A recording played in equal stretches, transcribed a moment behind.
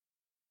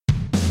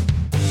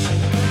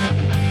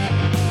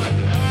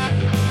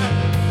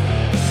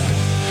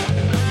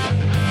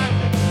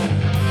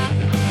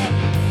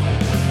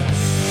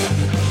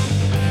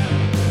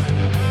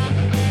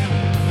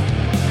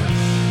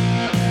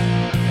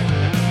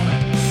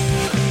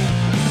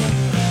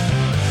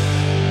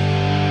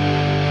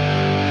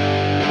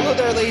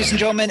ladies and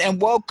gentlemen,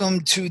 and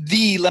welcome to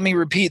the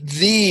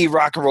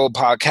Rock and Roll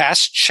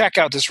Podcast. Check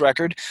out this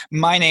record.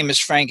 My name is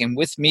Frank, and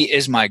with me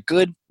is my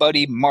good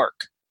buddy,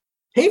 Mark.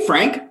 Hey,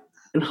 Frank,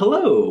 and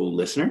hello,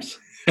 listeners.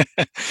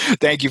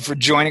 Thank you for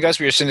joining us.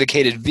 We are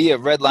syndicated via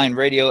Redline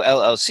Radio,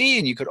 LLC,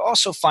 and you could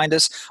also find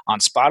us on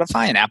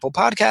Spotify and Apple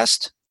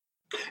Podcast.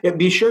 Yeah,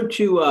 be sure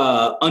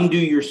to undo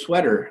your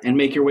sweater and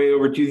make your way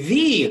over to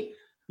the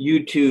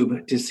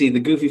YouTube to see the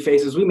goofy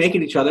faces we make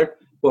at each other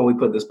while we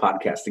put this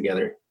podcast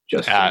together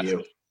just for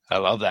you. I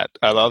love that.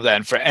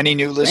 And for any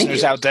new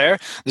listeners out there,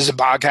 this is a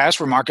podcast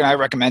where Mark and I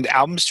recommend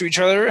albums to each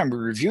other and we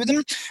review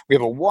them. We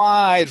have a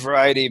wide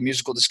variety of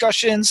musical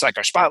discussions, like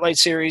our Spotlight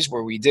series,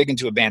 where we dig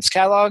into a band's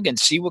catalog and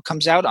see what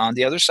comes out on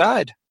the other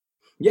side.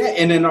 Yeah,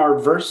 and in our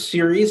Verse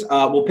series,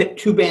 we'll pit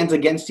two bands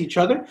against each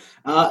other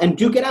and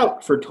duke it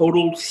out for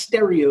total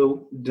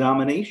stereo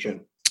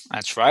domination.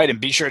 That's right. And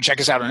be sure to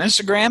check us out on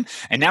Instagram.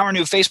 And now our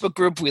new Facebook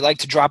group, we like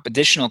to drop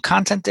additional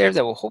content there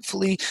that will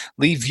hopefully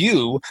leave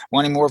you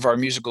wanting more of our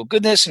musical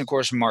goodness and, of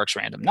course, Mark's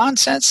random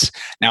nonsense.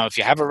 Now, if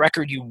you have a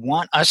record you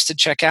want us to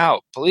check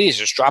out, please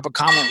just drop a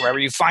comment wherever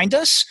you find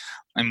us.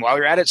 And while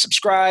you're at it,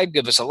 subscribe,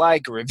 give us a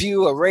like, a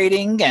review, a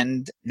rating.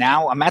 And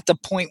now I'm at the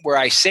point where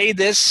I say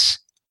this.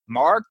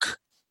 Mark,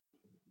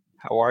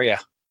 how are you?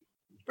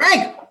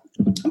 Frank,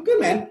 I'm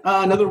good, man.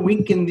 Another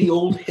week in the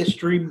old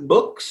history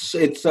books.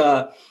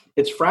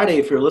 It's Friday.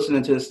 If you're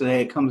listening to this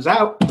today, it comes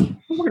out.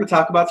 We're going to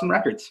talk about some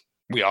records.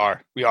 We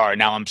are.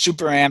 Now I'm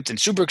super amped and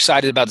super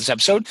excited about this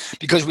episode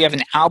because we have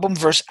an album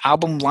versus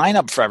album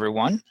lineup for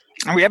everyone.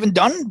 And we haven't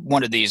done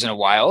one of these in a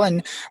while.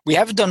 And we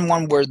haven't done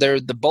one where they're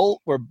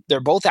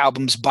both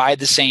albums by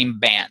the same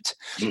band.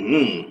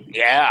 Mm-hmm.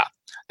 Yeah.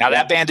 Now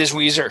that band is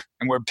Weezer,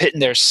 and we're pitting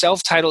their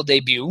self-titled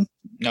debut,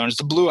 known as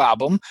the Blue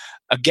Album,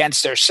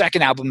 against their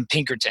second album,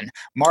 Pinkerton.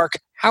 Mark,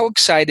 how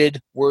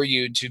excited were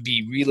you to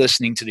be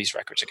re-listening to these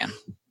records again?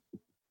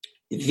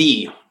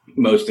 The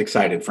most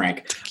excited,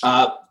 Frank.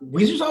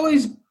 Weezer's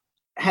always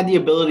had the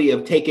ability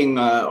of taking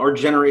our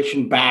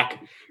generation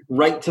back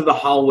right to the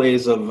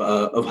hallways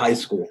of high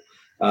school,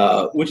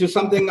 which is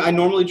something I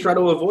normally try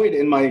to avoid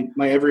in my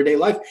everyday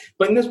life.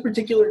 But in this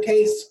particular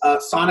case,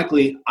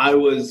 sonically, I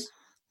was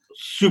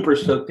super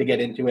stoked to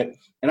get into it.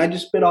 And I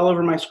just spit all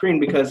over my screen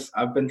because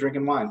I've been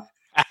drinking wine.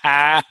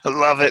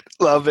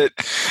 Love it.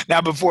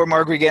 Now, before,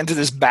 Mark, we get into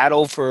this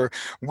battle for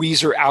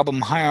Weezer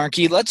album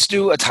hierarchy, let's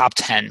do a top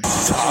 10.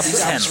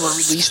 These albums were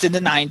released in the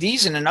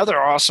 90s, and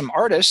another awesome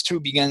artist who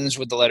begins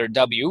with the letter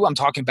W, I'm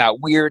talking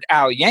about Weird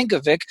Al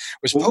Yankovic,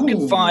 was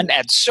poking fun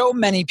at so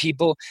many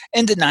people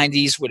in the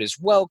 90s with his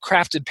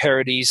well-crafted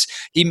parodies.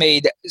 He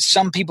made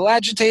some people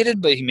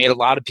agitated, but he made a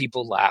lot of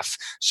people laugh.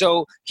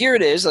 So here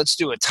it is. Let's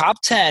do a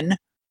top 10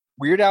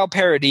 Weird Al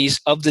parodies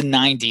of the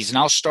 90s, and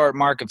I'll start,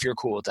 Mark, if you're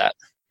cool with that.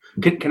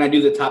 Can I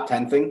do the top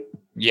 10 thing?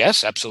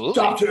 Yes, absolutely.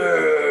 Top 10.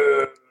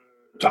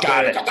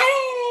 Got it.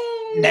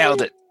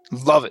 Nailed it.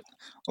 Love it.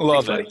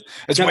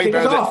 It's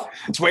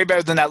way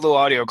better than that little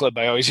audio clip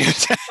I always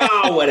use.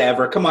 Oh,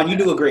 whatever. Come on, you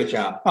do a great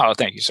job. Oh,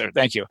 thank you, sir.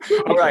 Thank you.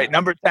 All right,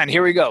 number 10.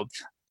 Here we go.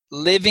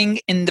 Living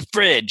in the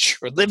Fridge.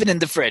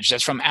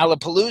 That's from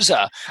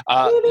Alapalooza.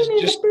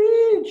 The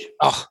Fridge.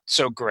 Oh,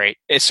 so great.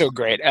 It's so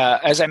great.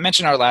 As I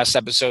mentioned in our last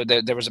episode,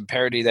 there was a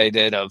parody they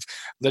did of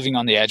Living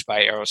on the Edge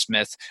by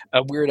Aerosmith.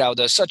 Weird Al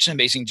does such an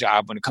amazing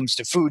job when it comes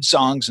to food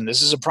songs, and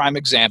this is a prime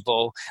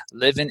example.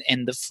 Living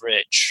in the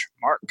Fridge.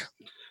 Mark.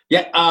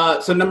 Yeah,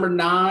 so number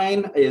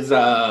 9 is,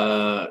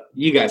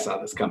 you guys saw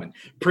this coming.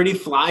 Pretty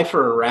Fly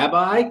for a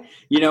Rabbi,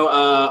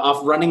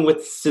 off Running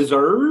with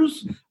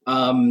Scissors.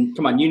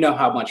 Come on, you know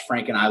how much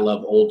Frank and I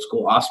love old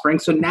school Offspring.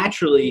 So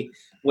naturally,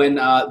 when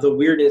the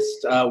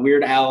weirdest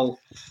Weird Al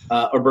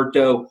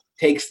Alberto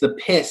takes the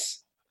piss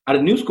out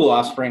of new school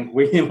Offspring,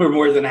 we're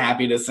more than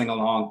happy to sing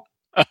along.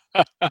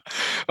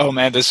 Oh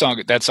man,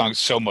 that song is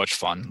so much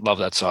fun. Love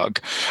that song.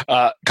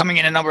 Coming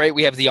in at number 8,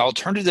 we have the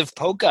Alternative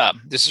Polka.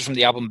 This is from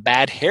the album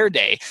Bad Hair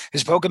Day.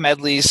 His polka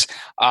medleys,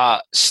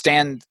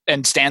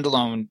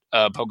 standalone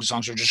polka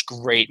songs are just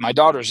great. My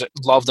daughters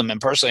love them, and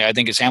personally, I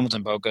think his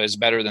Hamilton polka is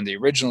better than the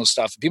original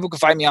stuff. If people can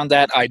fight me on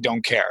that, I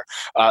don't care.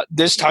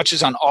 This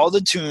touches on all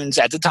the tunes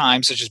at the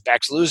time, such as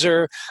Beck's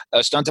Loser,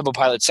 Stone Temple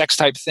Pilots' Sex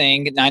Type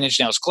Thing, Nine Inch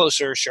Nails'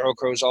 Closer, Sheryl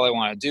Crow's All I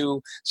Want to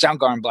Do,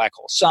 Soundgarden Black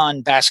Hole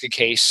Sun, Basket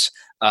Case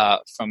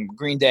from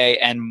Green Day,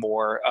 and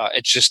more.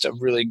 It's just a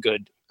really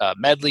good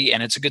medley,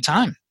 and it's a good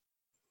time.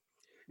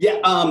 Yeah,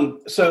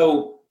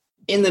 so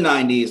in the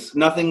 90s,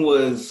 nothing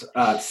was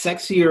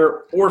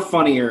sexier or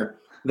funnier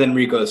than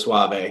Rico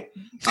Suave.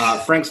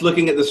 Frank's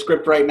looking at the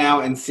script right now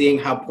and seeing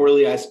how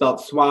poorly I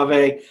spelled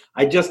Suave.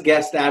 I just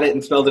guessed at it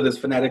and spelled it as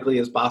phonetically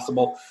as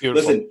possible.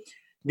 Beautiful. Listen,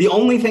 the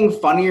only thing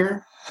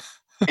funnier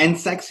and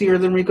sexier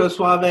than Rico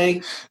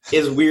Suave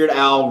is Weird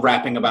Al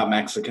rapping about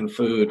Mexican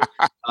food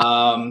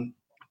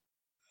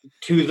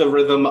to the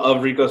rhythm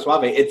of Rico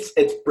Suave.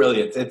 It's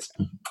brilliant.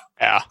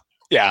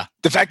 Yeah.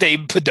 The fact that he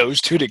put those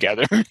two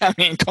together, I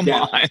mean, come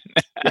on.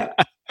 Yeah.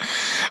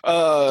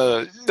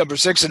 Number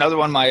 6, another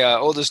one my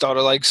oldest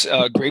daughter likes,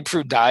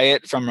 Grapefruit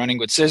Diet from Running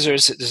with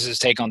Scissors. This is his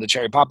take on the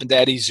Cherry Poppin'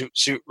 Daddy Zoot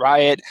Suit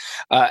Riot.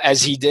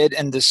 As he did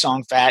in this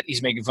song Fat,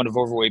 he's making fun of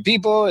overweight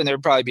people, and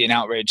there'd probably be an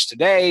outrage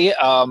today.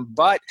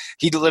 But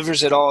he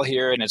delivers it all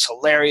here, and it's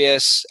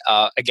hilarious,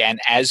 again,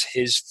 as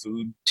his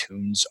food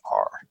tunes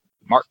are.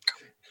 Mark.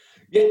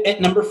 Yeah,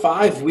 at number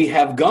 5, we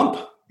have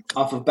Gump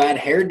off of Bad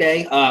Hair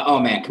Day. Oh,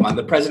 man, come on.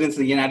 The Presidents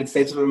of the United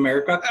States of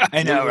America.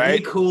 I know,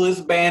 right? The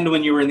coolest band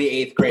when you were in the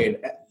 8th grade.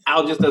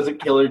 Al just does a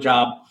killer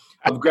job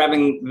of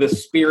grabbing the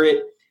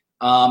spirit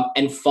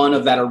and fun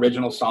of that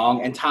original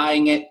song and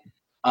tying it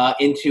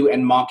into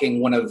and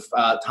mocking one of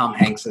Tom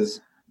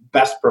Hanks's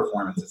best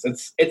performances.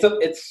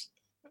 It's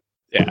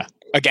yeah.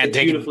 Again, it's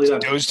taking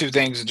those two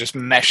things and just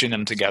meshing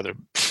them together.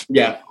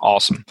 Yeah.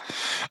 Awesome.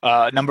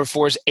 Number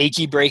 4 is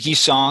Achy Breaky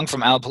Song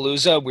from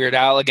Alapalooza. Weird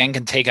Al, again,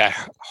 can take an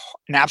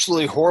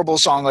absolutely horrible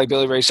song like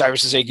Billy Ray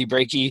Cyrus's Achy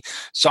Breaky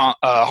song,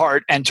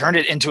 Heart, and turn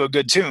it into a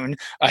good tune.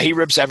 He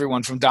rips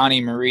everyone from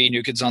Donnie Marie,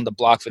 New Kids on the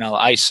Block, Vanilla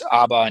Ice,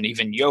 ABBA, and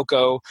even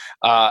Yoko.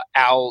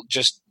 Al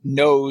just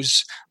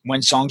knows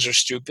when songs are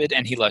stupid,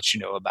 and he lets you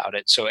know about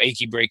it. So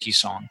Achy Breaky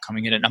Song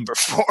coming in at number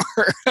 4.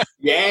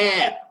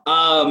 Yeah.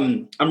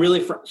 I'm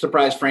really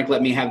surprised Frank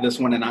let me have this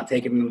one and not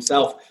take it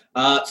himself.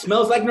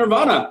 Smells Like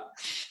Nirvana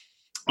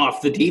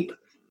off the Deep.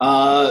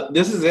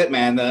 This is it,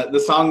 man. The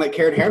song that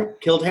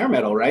killed hair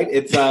metal, right?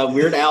 It's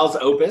Weird Al's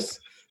opus,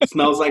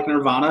 Smells Like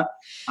Nirvana.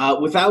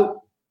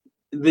 Without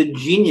the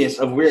genius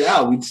of Weird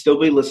Al, we'd still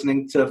be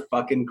listening to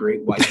fucking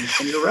Great White and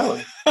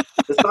Cinderella.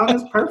 The song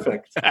is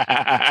perfect.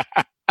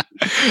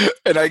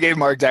 And I gave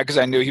Mark that because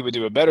I knew he would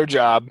do a better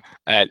job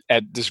at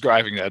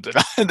describing that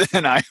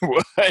than I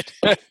would.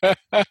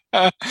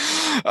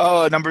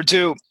 Number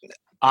 2,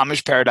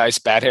 Amish Paradise,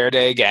 Bad Hair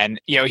Day again.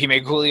 He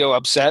made Coolio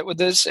upset with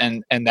this,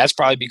 and that's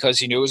probably because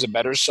he knew it was a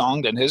better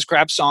song than his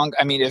crap song.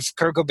 I mean, if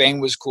Kurt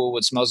Cobain was cool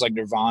with Smells Like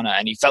Nirvana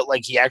and he felt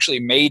like he actually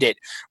made it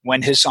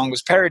when his song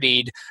was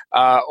parodied,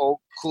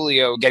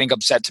 Coolio getting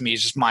upset to me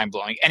is just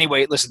mind-blowing.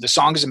 Anyway, listen, the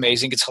song is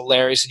amazing. It's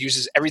hilarious. It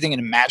uses everything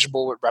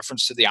imaginable with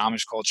reference to the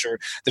Amish culture.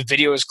 The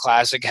video is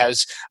classic,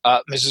 has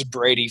Mrs.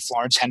 Brady,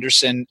 Florence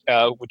Henderson,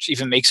 which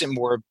even makes it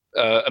more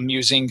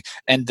amusing,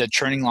 and the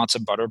churning lots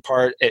of butter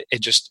part,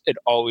 it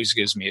always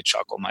gives me a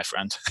chuckle, my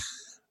friend.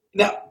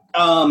 Now,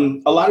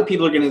 a lot of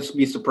people are going to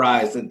be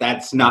surprised that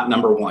that's not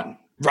number 1.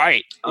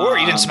 Right. Or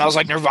even Smells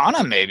Like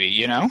Nirvana,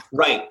 maybe,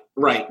 Right.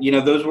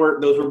 Those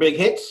were big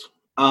hits.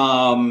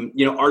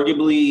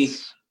 Arguably,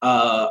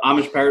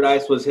 Amish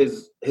Paradise was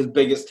his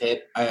biggest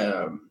hit.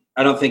 I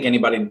don't think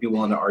anybody would be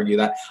willing to argue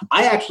that.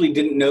 I actually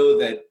didn't know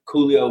that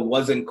Coolio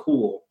wasn't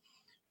cool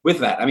with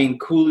that. I mean,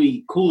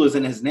 cool is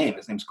in his name.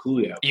 His name's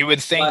Coolio. You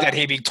would think that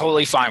he'd be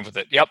totally fine with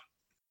it. Yep.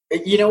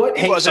 You know what?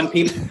 Hey,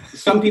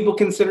 some people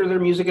consider their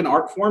music an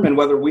art form, and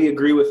whether we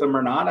agree with them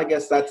or not, I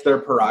guess that's their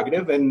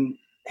prerogative. And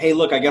hey,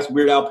 look, I guess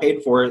Weird Al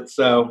paid for it,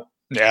 so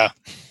yeah.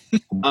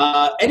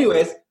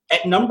 Anyways,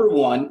 at number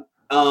 1,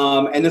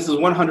 and this is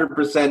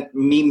 100%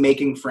 me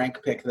making Frank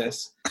pick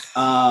this.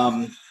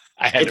 I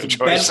had no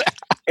choice.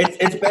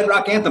 It's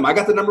Bedrock Anthem. I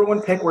got the number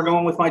 1 pick. We're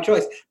going with my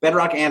choice.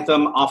 Bedrock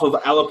Anthem off of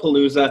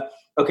Alapalooza.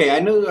 Okay, I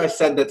know I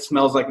said that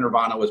Smells Like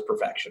Nirvana was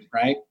perfection,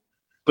 right?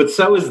 But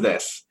so is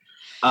this.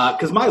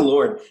 Because my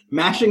lord,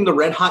 mashing the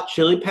Red Hot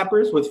Chili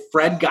Peppers with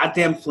Fred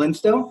goddamn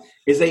Flintstone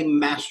is a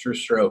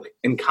masterstroke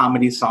in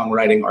comedy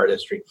songwriting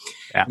artistry.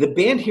 Yeah. The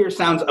band here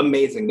sounds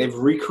amazing. They've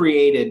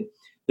recreated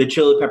the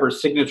Chili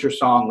Peppers signature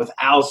song with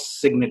Al's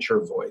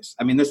signature voice.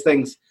 I mean, this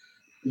thing's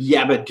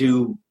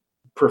yabba-do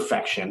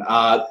perfection.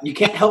 You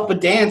can't help but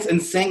dance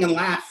and sing and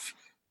laugh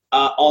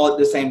all at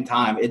the same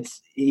time.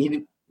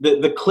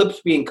 The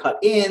clips being cut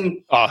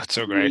in. Oh, it's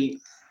so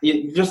great.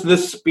 Just the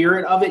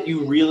spirit of it,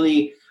 you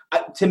really...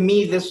 to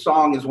me, this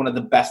song is one of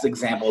the best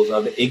examples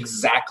of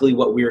exactly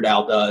what Weird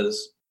Al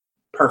does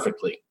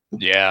perfectly.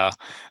 Yeah,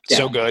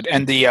 so good.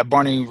 And the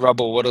Barney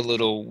Rubble, what a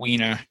little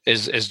wiener,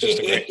 is just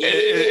a great.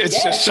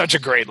 It's just such a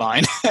great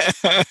line.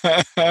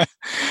 It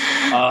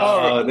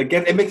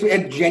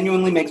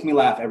genuinely makes me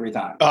laugh every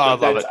time. Oh, I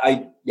love it.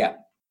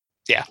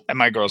 Yeah, and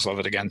my girls love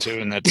it again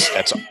too, and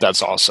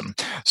that's awesome.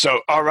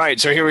 So, all right,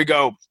 so here we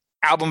go.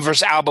 Album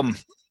versus album.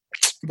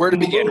 Where to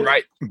begin,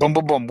 right? Boom,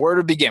 boom, boom. Where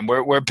to begin?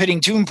 We're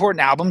pitting 2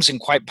 important albums and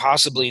quite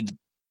possibly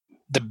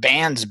the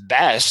band's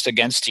best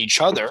against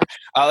each other.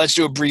 Let's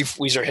do a brief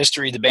Weezer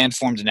history. The band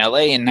formed in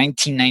LA in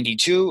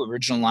 1992.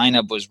 Original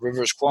lineup was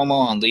Rivers Cuomo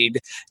on lead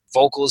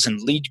vocals and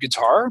lead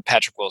guitar,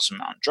 Patrick Wilson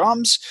on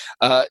drums,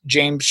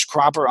 James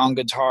Cropper on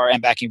guitar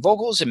and backing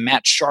vocals, and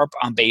Matt Sharp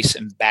on bass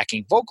and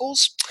backing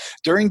vocals.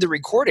 During the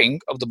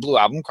recording of the Blue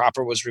album,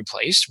 Cropper was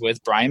replaced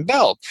with Brian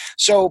Bell.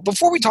 So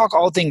before we talk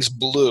all things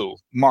Blue,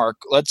 Mark,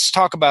 let's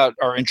talk about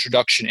our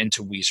introduction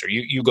into Weezer.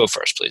 You go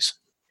first, please.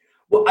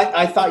 Well,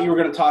 I thought you were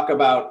going to talk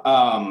about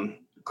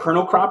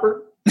Colonel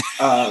Cropper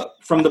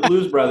from the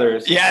Blues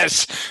Brothers.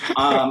 Yes.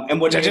 And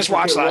what I just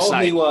watched last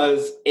night. He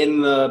was in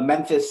the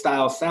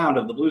Memphis-style sound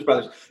of the Blues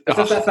Brothers. But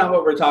since that's not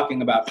what we're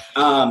talking about,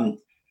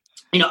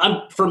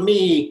 for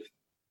me,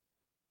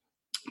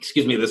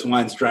 excuse me, this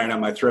wine's drying out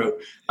my throat.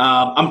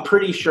 I'm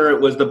pretty sure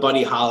it was the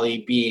Buddy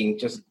Holly being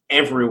just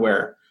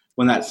everywhere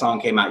when that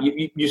song came out.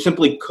 You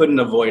simply couldn't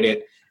avoid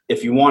it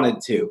if you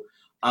wanted to.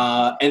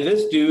 And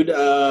this dude,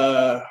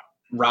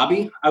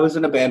 Robbie, I was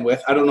in a band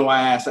with. I don't know why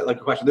I asked that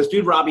like a question. This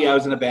dude, Robbie, I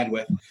was in a band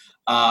with,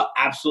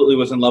 absolutely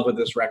was in love with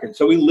this record.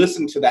 So we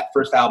listened to that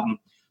first album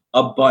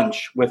a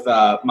bunch with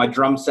my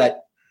drum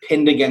set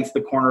pinned against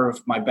the corner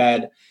of my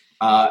bed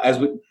as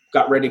we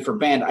got ready for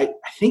band. I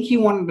think he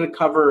wanted to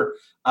cover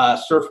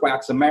Surf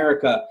Wax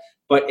America,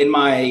 but in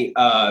my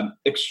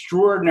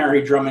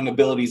extraordinary drumming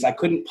abilities, I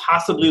couldn't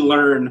possibly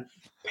learn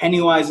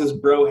Pennywise's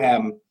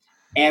Broham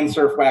and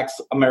Surf Wax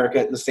America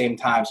at the same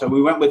time. So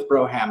we went with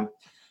Broham.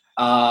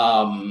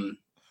 How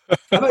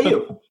about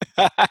you?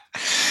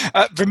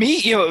 For me,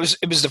 it was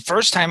the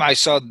first time I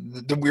saw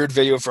the weird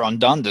video for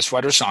Undone, the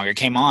sweater song. It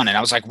came on, and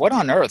I was like, "What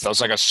on earth?" I was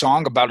like, "A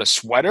song about a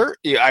sweater?"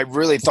 Yeah, I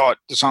really thought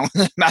the song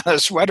was about a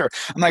sweater.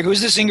 I'm like,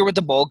 "Who's the singer with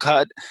the bowl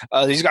cut?"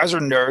 These guys are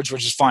nerds,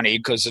 which is funny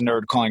because the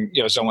nerd calling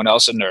someone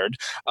else a nerd.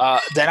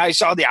 Then I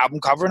saw the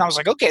album cover, and I was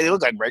like, "Okay, they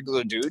look like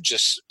regular dudes,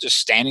 just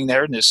standing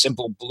there in this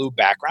simple blue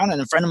background."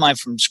 And a friend of mine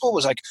from school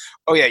was like,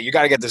 "Oh yeah, you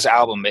got to get this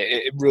album.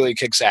 It really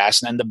kicks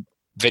ass." And then the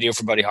video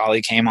for Buddy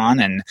Holly came on,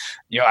 and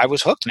I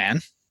was hooked,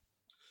 man.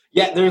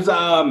 Yeah, there's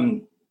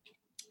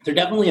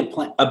definitely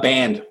a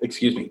band.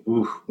 Excuse me,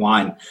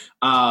 wine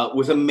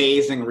with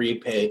amazing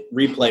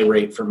replay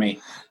rate for me.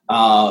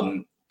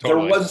 Totally. There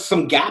was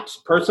some gaps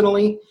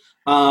personally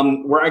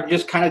where I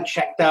just kind of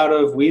checked out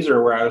of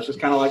Weezer, where I was just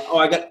kind of like, oh,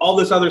 I got all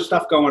this other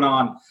stuff going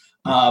on.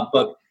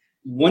 But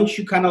once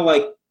you take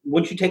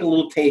a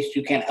little taste,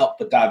 you can't help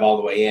but dive all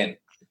the way in.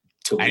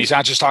 And he's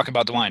not just talking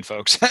about the wine,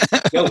 folks.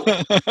 No,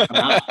 I'm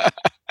not.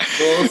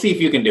 Well, we'll see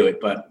if you can do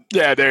it, but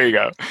yeah, there you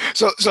go.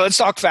 So let's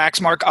talk facts,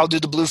 Mark. I'll do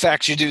the blue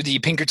facts. You do the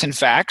Pinkerton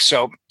facts.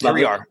 So here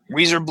we are.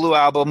 Weezer Blue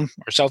Album,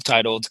 or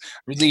self-titled,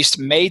 released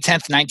May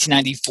 10th,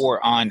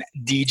 1994 on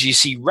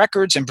DGC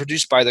Records and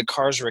produced by the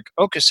Cars Rick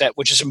Ocasek,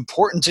 which is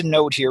important to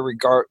note here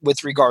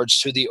with regards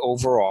to the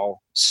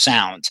overall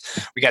sound.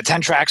 We got 10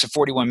 tracks of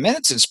 41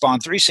 minutes and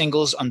spawned 3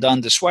 singles: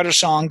 Undone, the Sweater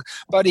Song,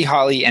 Buddy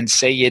Holly, and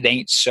Say It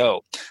Ain't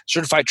So.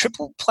 Certified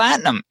triple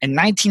platinum in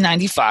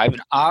 1995,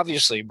 and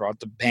obviously brought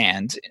the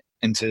band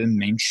into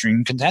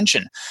mainstream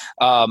contention.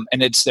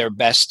 And it's their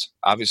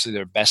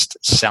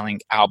best-selling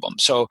album.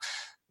 So,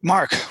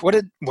 Mark, what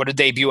a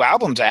debut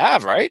album to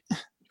have, right?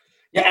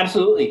 Yeah,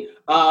 absolutely.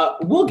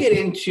 We'll get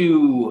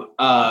into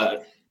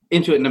it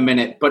in a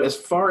minute, but as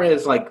far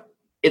as like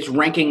its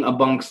ranking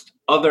amongst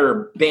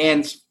other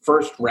bands'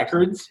 first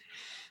records,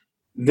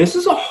 this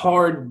is a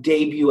hard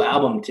debut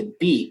album to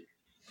beat.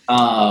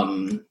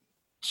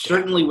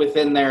 Certainly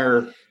within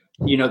their,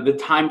 the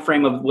time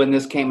frame of when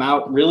this came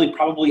out, really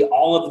probably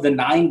all of the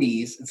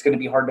 90s, it's going to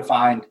be hard to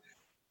find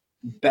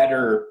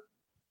better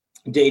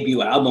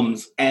debut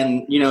albums.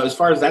 And, as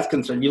far as that's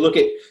concerned, you look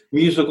at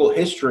musical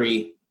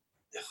history,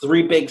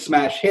 3 big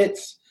smash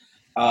hits.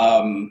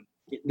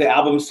 The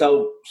album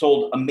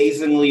sold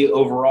amazingly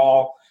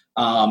overall.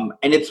 And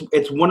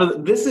it's one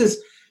of this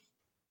is,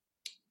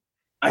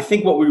 I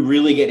think what we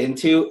really get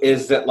into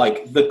is that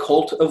like the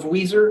cult of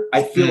Weezer.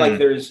 I feel like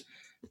there's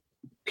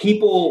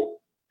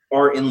people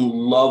are in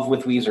love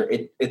with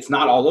Weezer. It's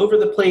not all over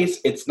the place.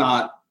 It's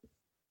not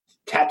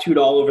tattooed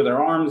all over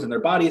their arms and their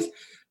bodies,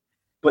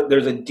 but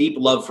there's a deep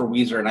love for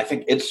Weezer, and I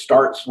think it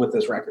starts with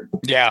this record.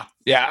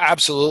 Yeah,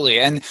 absolutely.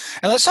 And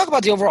let's talk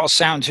about the overall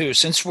sound, too.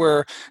 Since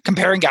we're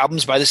comparing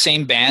albums by the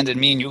same band, and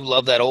me and you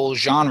love that old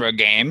genre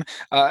game,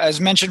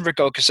 as mentioned, Rick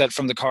Ocasek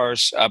from the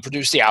Cars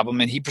produced the album,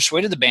 and he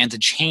persuaded the band to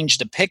change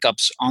the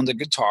pickups on the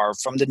guitar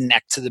from the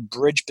neck to the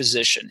bridge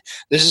position.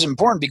 This is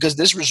important because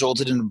this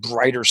resulted in a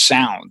brighter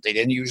sound. They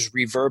didn't use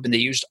reverb, and they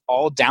used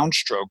all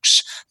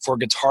downstrokes for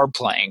guitar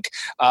playing.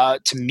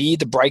 To me,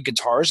 the bright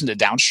guitars and the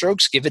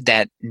downstrokes give it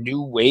that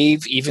new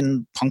wave,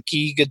 even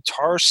punky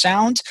guitar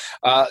sound.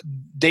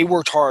 They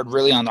worked hard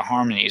really on the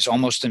harmonies,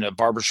 almost in a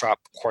barbershop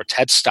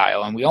quartet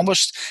style, and we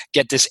almost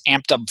get this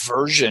amped up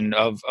version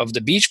of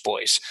the Beach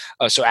Boys.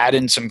 So add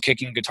in some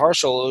kicking guitar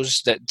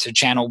solos to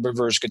channel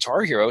Rivers'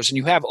 Guitar Heroes, and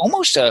you have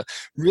almost a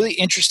really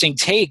interesting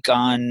take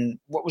on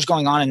what was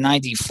going on in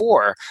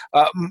 '94.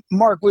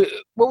 Mark, what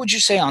would you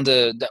say on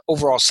the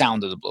overall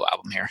sound of the Blue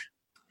Album here?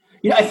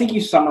 I think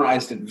you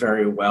summarized it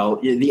very well.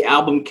 The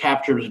album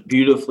captures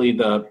beautifully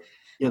the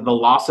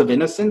loss of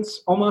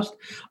innocence almost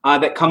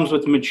that comes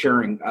with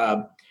maturing.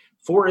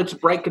 For its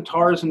bright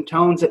guitars and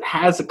tones, it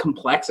has a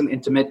complex and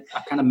intimate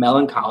kind of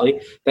melancholy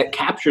that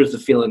captures the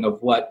feeling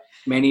of what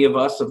many of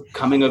us of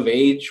coming of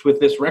age with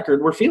this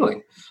record were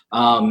feeling.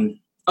 And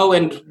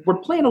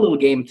we're playing a little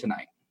game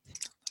tonight.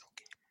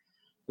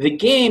 The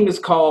game is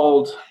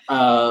called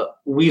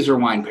Weezer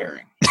Wine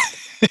Pairing.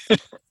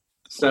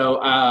 So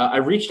I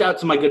reached out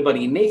to my good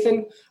buddy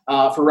Nathan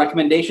for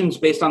recommendations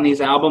based on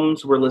these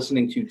albums we're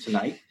listening to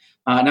tonight.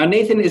 Now,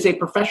 Nathan is a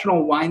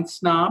professional wine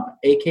snob,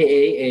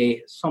 a.k.a.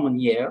 a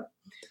sommelier,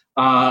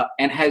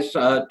 and has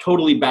a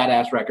totally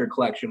badass record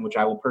collection, which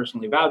I will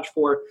personally vouch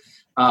for.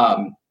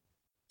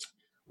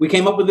 We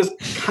came up with this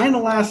kind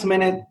of last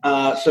minute.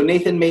 So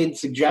Nathan made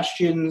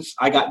suggestions.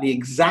 I got the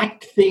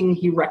exact thing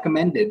he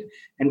recommended.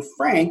 And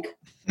Frank,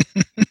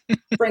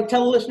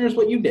 tell the listeners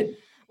what you did.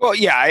 Well,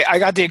 yeah, I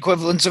got the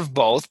equivalents of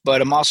both,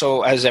 but I'm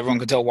also, as everyone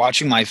can tell,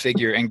 watching my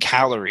figure in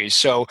calories.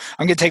 So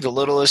I'm going to take the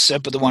littlest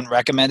sip of the one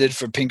recommended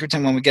for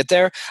Pinkerton when we get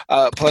there.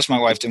 Plus, my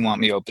wife didn't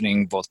want me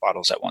opening both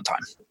bottles at one time.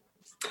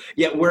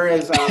 Yeah,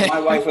 whereas my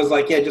wife was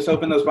like, yeah, just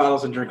open those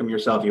bottles and drink them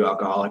yourself, you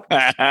alcoholic.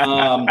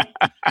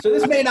 So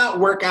this may not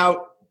work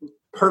out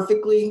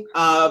perfectly,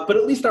 but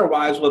at least our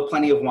wives will have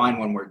plenty of wine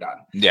when we're done.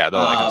 Yeah, they'll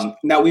like us.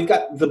 Now, we've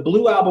got the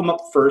Blue Album up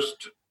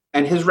first,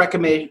 and his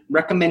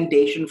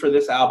recommendation for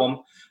this album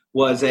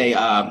was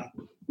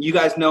you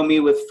guys know me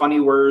with funny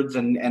words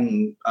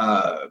and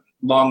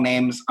long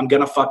names. I'm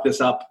going to fuck this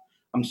up.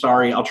 I'm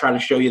sorry. I'll try to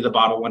show you the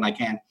bottle when I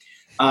can.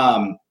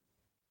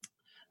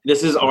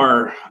 This is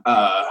our,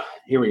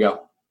 here we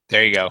go.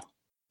 There you go.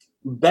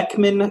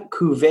 Beckman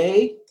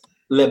Cuvée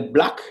Le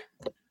Black.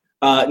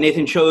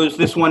 Nathan chose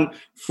this one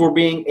for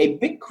being a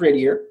bit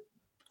grittier,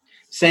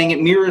 saying it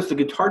mirrors the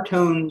guitar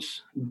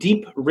tones,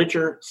 deep,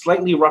 richer,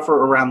 slightly rougher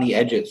around the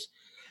edges.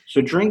 So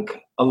drink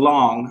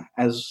along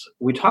as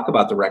we talk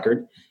about the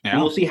record,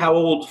 and we'll see how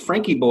old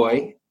Frankie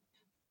Boy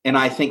and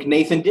I think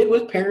Nathan did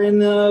with pairing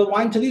the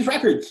wine to these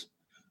records.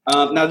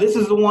 Now, this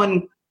is the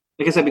one,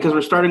 like I said, because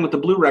we're starting with the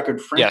blue record,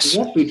 Frank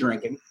won't be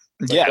drinking.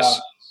 But, yes.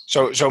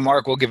 So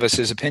Mark will give us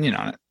his opinion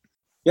on it.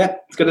 Yeah,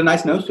 it's got a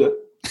nice nose to it.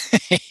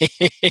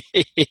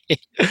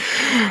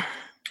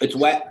 It's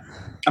wet.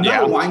 I'm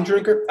not a wine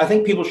drinker. I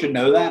think people should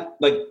know that.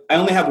 Like, I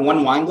only have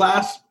one wine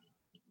glass.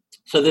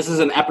 So this is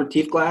an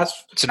aperitif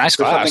glass. It's a nice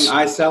glass. Something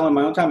I sell in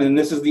my own time, and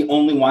this is the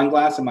only wine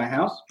glass in my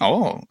house.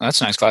 Oh,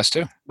 that's a nice glass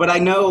too. But I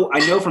know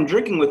from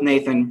drinking with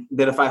Nathan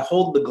that if I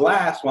hold the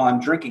glass while I'm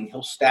drinking,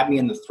 he'll stab me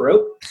in the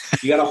throat.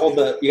 You got to hold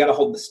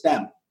the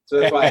stem. So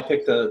that's why I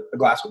picked a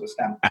glass with a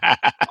stem.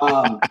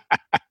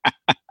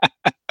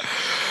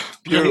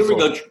 Here we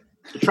go,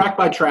 track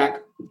by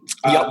track.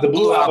 The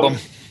Blue Album.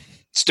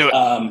 Let's do it.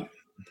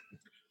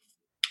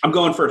 I'm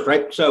going first,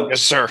 right? So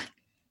yes, sir.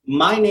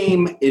 My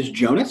Name is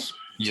Jonas.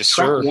 Yes,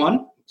 Track sir.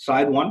 1,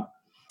 side 1.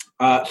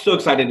 So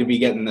excited to be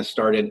getting this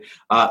started.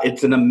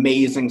 It's an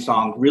amazing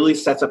song. Really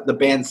sets up the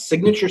band's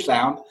signature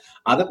sound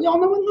that we all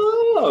know and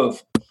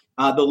love.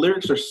 The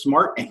lyrics are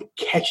smart and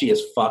catchy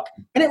as fuck,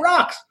 and it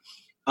rocks.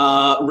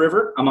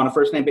 River, I'm on a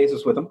first-name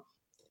basis with him,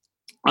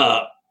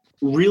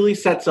 really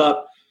sets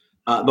up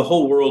the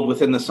whole world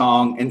within the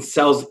song and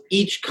sells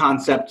each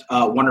concept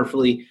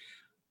wonderfully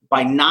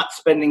by not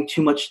spending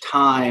too much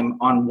time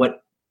on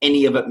what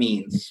any of it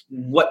means.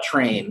 What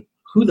train?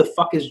 Who the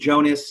fuck is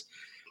Jonas?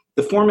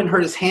 The foreman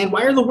hurt his hand.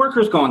 Why are the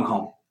workers going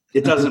home?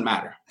 It doesn't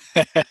matter.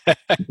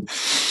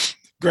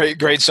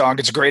 Great song.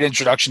 It's a great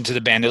introduction to the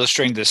band,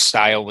 illustrating this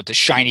style with the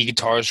shiny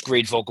guitars,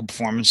 great vocal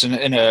performance,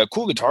 and a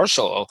cool guitar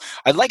solo.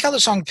 I like how the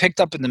song picked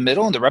up in the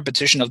middle and the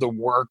repetition of the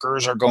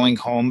workers are going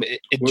home.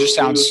 It just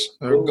sounds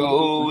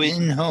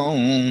going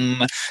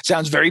home.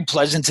 Sounds very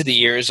pleasant to the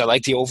ears. I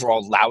like the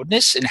overall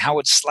loudness and how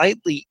it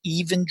slightly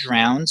even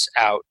drowns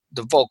out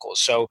the vocals.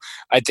 So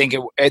I think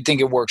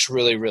it works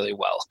really, really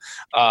well.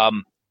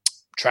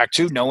 Track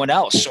 2, No One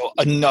Else. So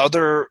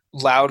another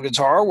loud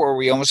guitar where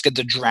we almost get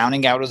the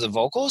drowning out of the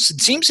vocals. It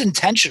seems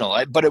intentional,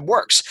 but it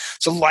works.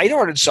 It's a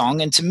lighthearted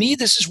song, and to me,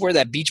 this is where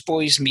that Beach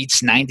Boys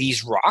meets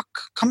 90s rock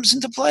comes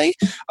into play.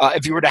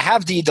 If you were to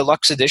have the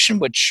deluxe edition,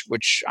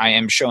 which I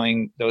am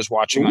showing those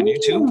watching on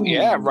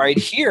YouTube, right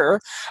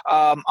here,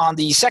 on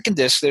the second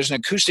disc, there's an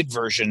acoustic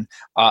version,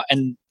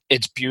 and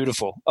it's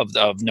beautiful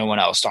of No One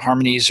Else. The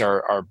harmonies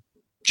are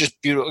just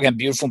beautiful, again,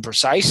 beautiful and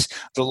precise.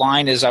 The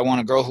line is, I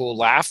want a girl who will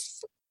laugh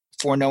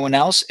for no one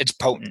else. It's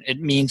potent.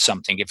 It means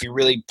something. If you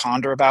really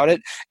ponder about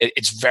it,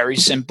 it's very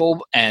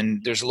simple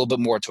and there's a little bit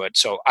more to it.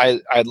 So I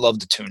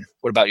love the tune.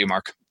 What about you,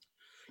 Mark?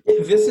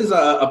 This is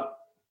a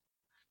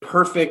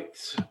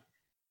perfect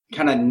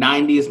kind of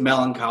 90s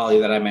melancholy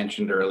that I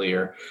mentioned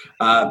earlier.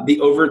 The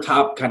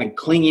overtop kind of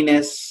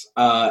clinginess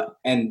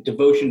and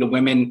devotion to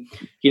women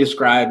he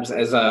describes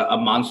as a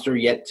monster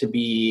yet to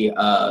be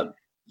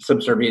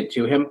subservient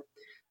to him.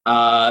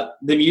 The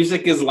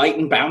music is light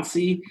and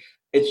bouncy.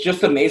 It's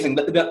just amazing.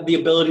 The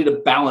ability to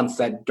balance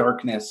that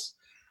darkness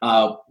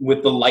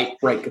with the light,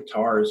 bright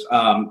guitars.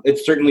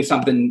 It's certainly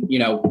something,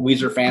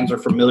 Weezer fans are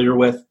familiar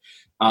with.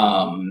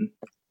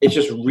 It's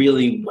just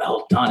really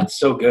well done. It's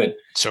so good.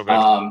 So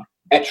good.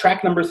 At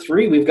track number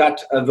 3, we've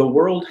got The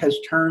World Has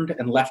Turned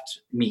and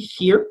Left Me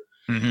Here.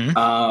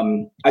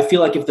 Mm-hmm. I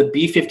feel like if the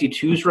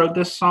B-52s wrote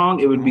this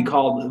song, it would be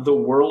called The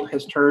World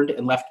Has Turned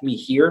and Left Me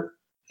Here,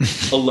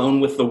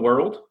 Alone with the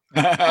World.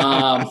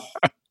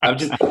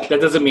 That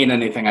doesn't mean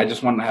anything. I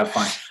just want to have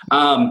fun.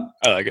 I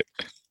like it.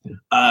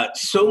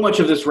 So much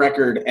of this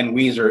record and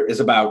Weezer is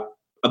about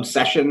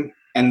obsession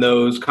and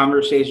those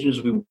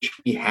conversations we wish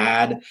we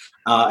had,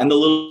 and the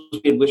little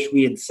we wish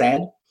we had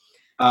said.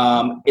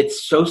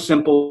 It's so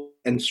simple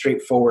and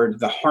straightforward.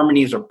 The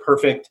harmonies are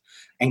perfect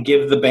and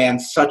give the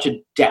band such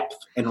a depth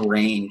and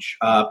range.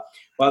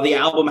 While the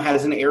album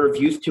has an air of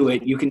youth to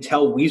it, you can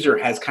tell Weezer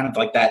has kind of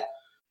like that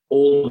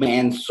old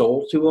man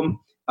soul to them.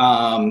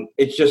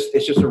 It's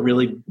just a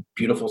really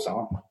beautiful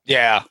song.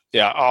 Yeah.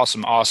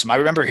 Awesome. I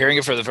remember hearing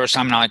it for the first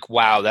time and I'm like,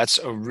 wow, that's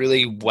a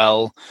really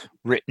well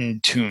written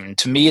tune.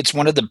 To me, it's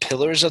one of the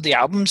pillars of the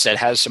albums that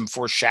has some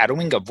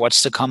foreshadowing of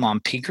what's to come on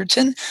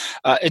Pinkerton.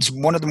 It's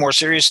one of the more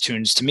serious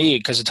tunes to me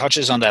because it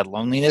touches on that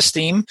loneliness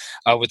theme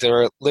with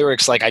the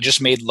lyrics like, I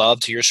just made love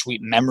to your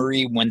sweet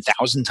memory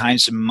 1,000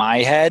 times in my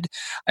head.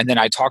 And then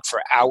I talked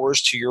for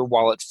hours to your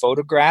wallet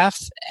photograph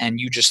and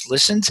you just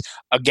listened.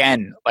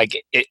 Again,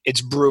 like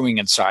it's brewing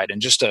inside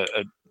and just a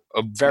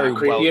very not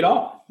creepy at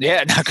all.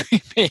 Yeah, not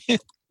creepy.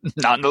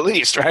 Not in the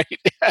least, right?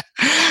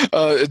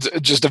 It's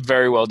just a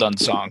very well done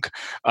song.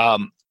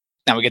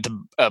 Now we get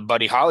to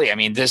Buddy Holly. I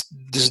mean, this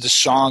is the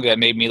song that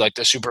made me like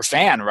the super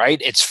fan, right?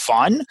 It's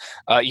fun.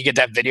 You get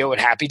that video at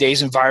Happy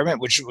Days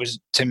environment, which was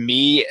to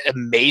me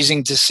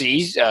amazing to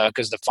see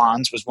because the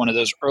Fonz was one of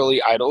those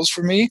early idols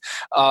for me.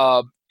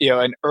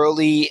 An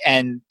early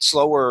and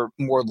slower,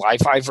 more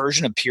li-fi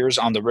version appears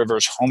on the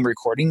Rivers home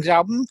recordings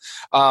album.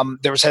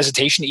 There was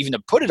hesitation even to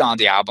put it on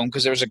the album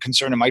because there was a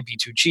concern it might be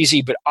too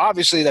cheesy, but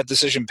obviously that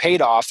decision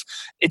paid off.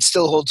 It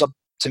still holds up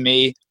to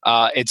me.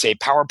 It's a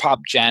power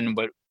pop gen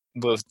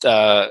with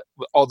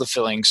all the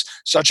fillings.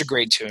 Such a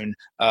great tune.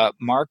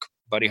 Mark,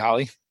 Buddy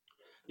Holly?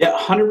 Yeah,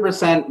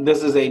 100%.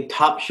 This is a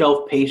top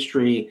shelf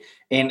pastry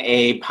in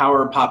a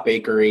power pop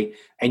bakery,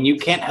 and you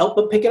can't help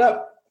but pick it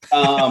up.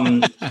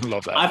 I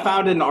love that. I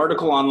found an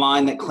article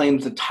online that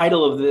claims the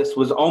title of this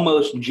was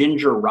almost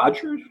Ginger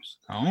Rogers.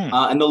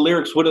 And the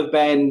lyrics would have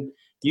been,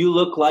 you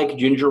look like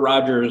Ginger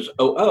Rogers.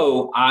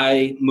 Oh,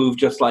 I move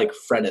just like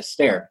Fred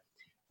Astaire.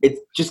 It's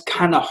just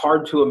kind of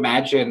hard to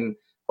imagine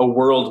a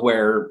world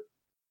where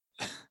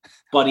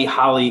Buddy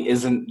Holly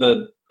isn't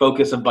the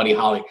focus of Buddy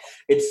Holly.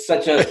 It's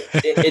such a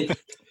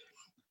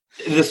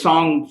the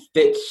song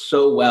fits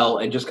so well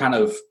and just kind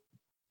of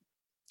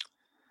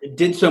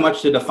did so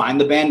much to define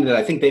the band that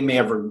I think they may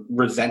have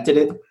resented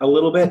it a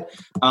little bit,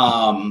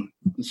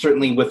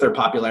 certainly with their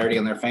popularity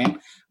and their fame.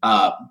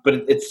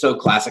 But it's so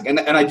classic. And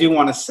I do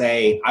want to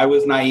say I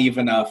was naive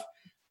enough.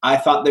 I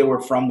thought they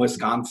were from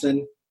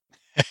Wisconsin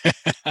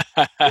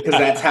because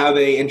that's how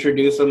they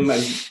introduce them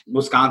as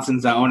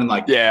Wisconsin's own and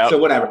so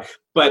whatever.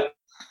 But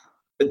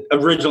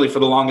originally for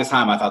the longest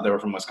time, I thought they were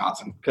from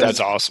Wisconsin. That's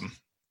awesome.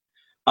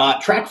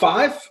 Track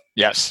 5.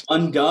 Yes.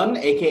 Undone,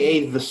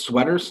 AKA the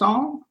Sweater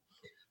Song.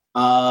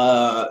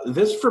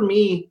 This for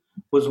me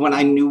was when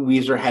I knew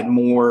Weezer had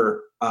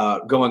more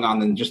going on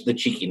than just the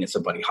cheekiness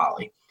of Buddy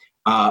Holly.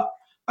 I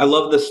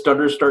love the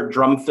stutter start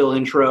drum fill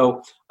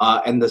intro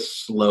and the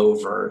slow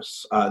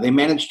verse. They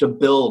managed to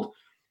build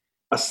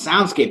a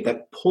soundscape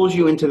that pulls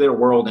you into their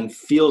world and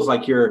feels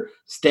like you're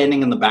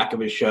standing in the back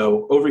of a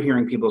show,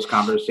 overhearing people's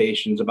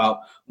conversations about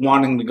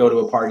wanting to go to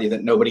a party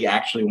that nobody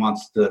actually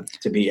wants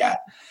to be at.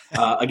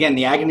 Again,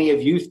 the agony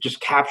of youth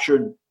just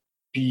captured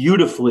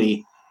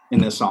beautifully in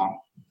this song.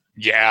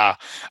 Yeah.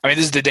 I mean,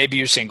 this is the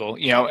debut single,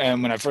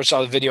 and when I first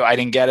saw the video, I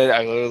didn't get it.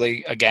 I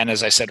literally, again,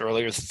 as I said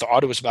earlier,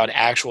 thought it was about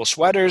actual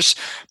sweaters.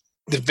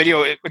 The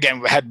video,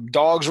 again, had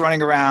dogs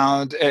running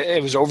around.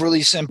 It was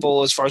overly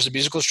simple as far as the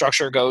musical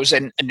structure goes.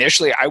 And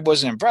initially, I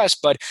wasn't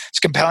impressed, but it's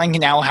compelling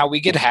now how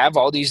we could have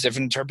all these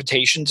different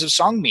interpretations of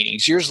song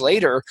meanings. Years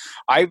later,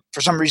 I,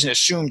 for some reason,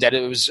 assumed that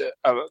it was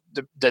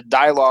the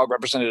dialogue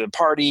represented a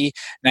party,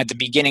 and at the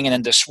beginning, and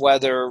then the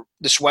sweater,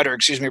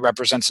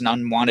 represents an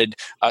unwanted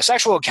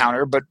sexual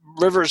encounter. But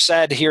Rivers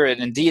said here,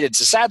 and indeed, it's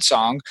a sad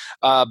song,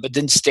 but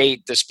didn't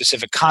state the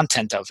specific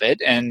content of it.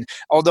 And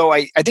although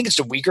I think it's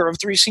the weaker of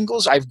three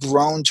singles, I've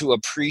grown to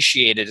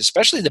appreciate it,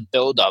 especially the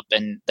build-up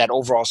and that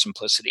overall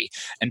simplicity.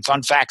 And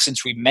fun fact,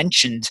 since we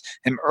mentioned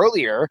him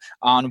earlier,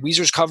 on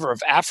Weezer's cover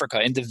of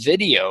Africa, in the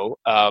video,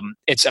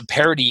 it's a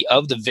parody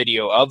of the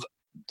video of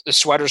the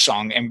Sweater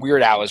Song, and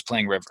Weird Al is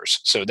playing Rivers.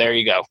 So there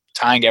you go,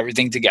 tying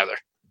everything together.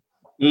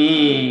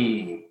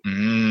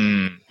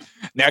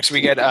 Next,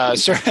 we get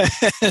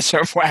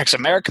Surf Wax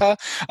America.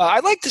 I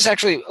like this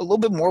actually a little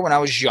bit more when I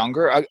was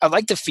younger. I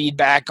like the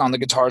feedback on the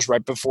guitars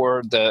right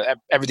before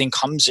everything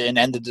comes in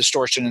and the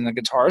distortion in the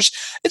guitars.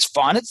 It's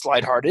fun. It's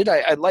lighthearted.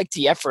 I like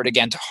the effort,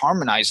 again, to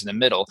harmonize in the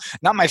middle.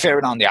 Not my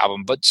favorite on the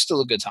album, but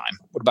still a good time.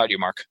 What about you,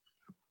 Mark?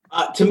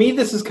 To me,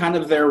 this is kind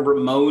of their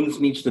Ramones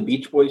meets the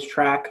Beach Boys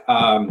track.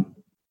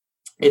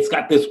 It's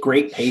got this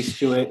great pace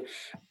to it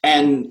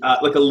and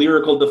like a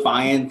lyrical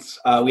defiance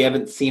we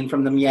haven't seen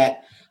from them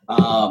yet.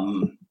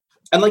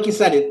 And like you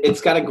said,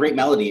 it's got a great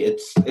melody.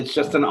 It's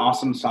just an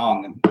awesome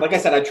song. And like I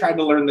said, I tried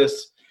to learn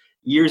this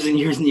years and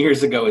years and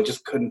years ago. I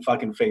just couldn't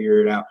fucking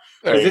figure it out.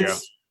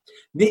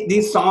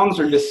 These songs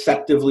are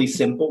deceptively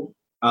simple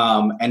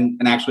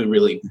and actually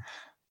really,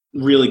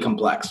 really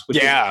complex.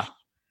 Which is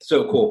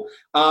so cool.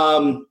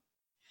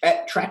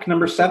 At track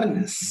number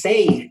 7,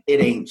 Say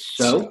It Ain't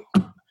So.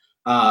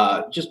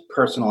 Just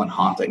personal and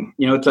haunting.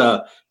 It's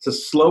a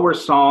slower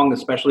song,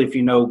 especially if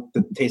you know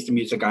the taste of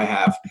music I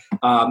have.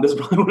 This is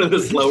probably one of the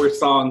slower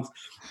songs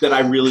that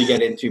I really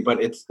get into,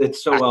 but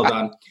it's so well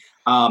done.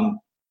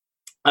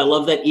 I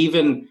love that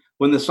even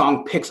when the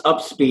song picks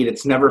up speed,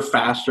 it's never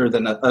faster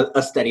than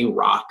a steady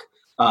rock.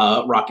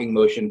 rocking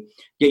motion,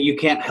 yet you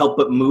can't help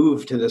but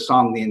move to the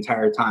song the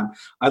entire time.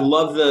 I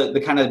love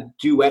the kind of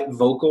duet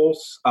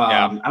vocals.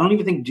 I don't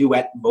even think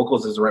duet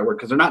vocals is the right word,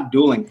 because they're not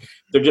dueling.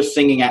 They're just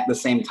singing at the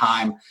same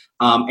time.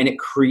 And it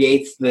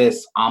creates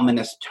this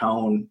ominous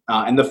tone.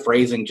 And the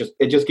phrasing,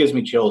 it just gives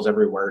me chills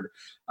every word.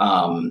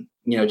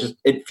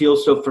 It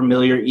feels so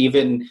familiar.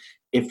 Even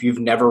if you've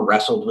never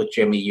wrestled with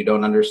Jimmy, you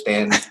don't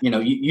understand,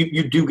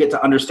 you do get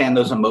to understand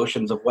those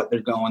emotions of what they're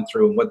going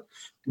through and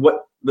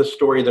what the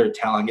story they're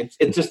telling.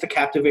 It's just a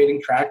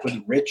captivating track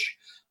with rich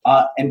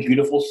and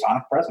beautiful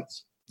sonic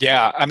presence.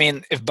 Yeah, I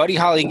mean, if Buddy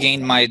Holly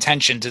gained my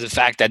attention to the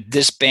fact that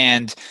this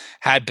band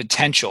had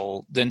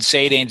potential, then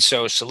Say It Ain't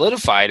So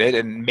solidified it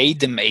and made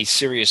them a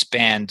serious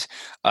band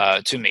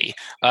to me.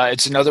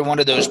 It's another one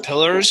of those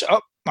pillars.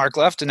 Oh, Mark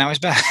left and now he's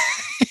back.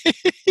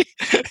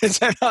 It's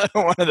another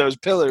one of those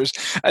pillars,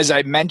 as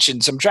I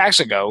mentioned some tracks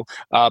ago,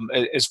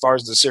 as far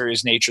as the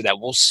serious nature that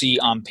we'll see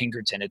on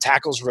Pinkerton. It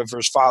tackles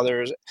Rivers'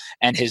 father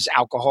and his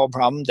alcohol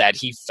problem that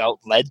he felt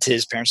led to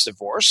his parents'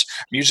 divorce.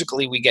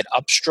 Musically, we get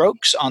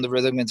upstrokes on the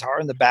rhythm guitar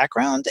in the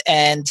background,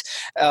 and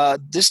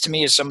this to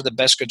me is some of the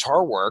best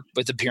guitar work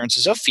with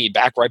appearances of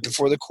feedback right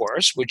before the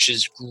chorus, which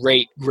is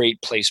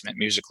great placement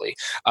musically.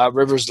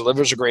 Rivers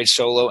delivers a great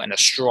solo and a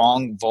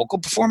strong vocal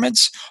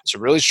performance. It's a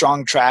really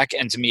strong track,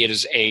 and to me it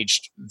has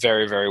aged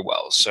very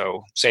well.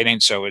 So Say It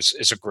Ain't So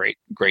is a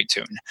great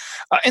tune.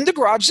 In the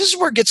Garage, this is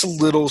where it gets a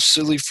little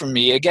silly for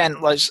me. Again,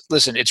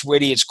 listen, it's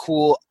witty, it's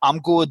cool. I'm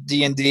cool with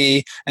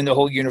D&D and the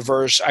whole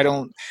universe. I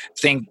don't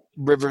think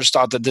Rivers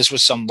thought that this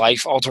was some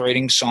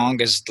life-altering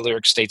song, as the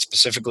lyrics state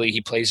specifically.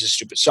 He plays his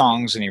stupid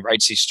songs and he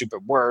writes these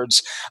stupid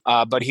words,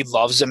 but he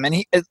loves them.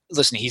 And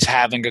he's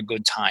having a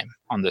good time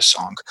on this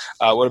song.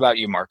 What about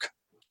you, Mark?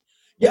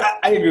 Yeah,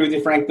 I agree with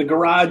you, Frank. The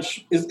Garage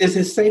is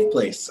his safe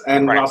place.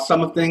 And while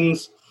some of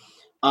things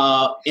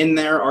in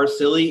there are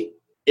silly,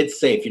 it's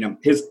safe.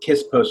 His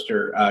Kiss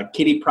poster,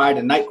 Kitty Pryde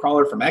and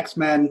Nightcrawler from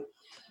X-Men,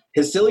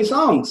 his silly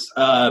songs.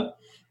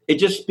 It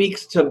just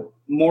speaks to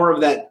more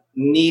of that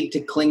need to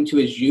cling to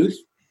his youth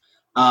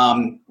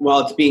while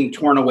it's being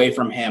torn away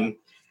from him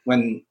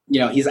when,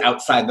 he's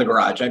outside the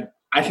garage.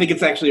 I think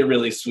it's actually a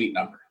really sweet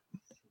number.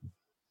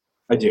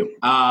 I do.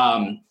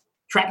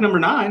 Track number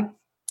 9.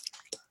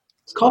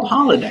 It's called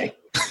Holiday.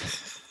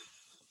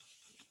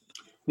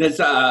 It's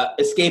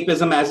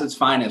escapism as its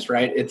finest,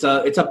 right? It's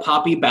a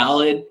poppy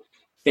ballad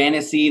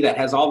fantasy that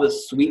has all the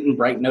sweet and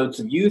bright notes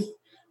of youth.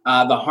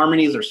 The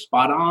harmonies are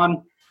spot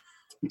on.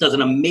 It does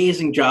an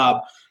amazing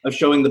job of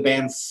showing the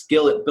band's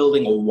skill at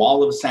building a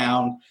wall of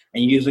sound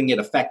and using it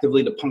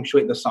effectively to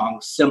punctuate the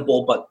song's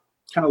simple but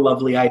kind of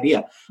lovely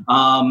idea.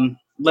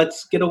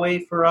 Let's get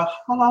away for a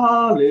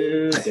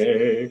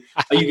holiday.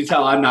 You can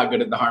tell I'm not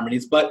good at the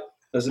harmonies, but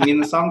doesn't mean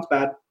the song's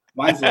bad.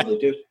 Mine's lovely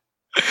too.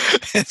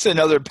 It's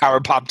another power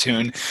pop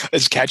tune.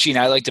 It's catchy, and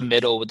I like the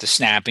middle with the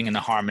snapping and the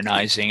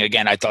harmonizing.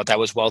 Again, I thought that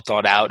was well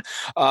thought out.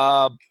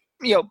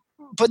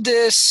 Put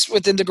this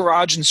within the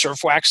Garage and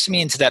Surf Wax to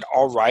me into that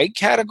all right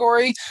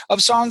category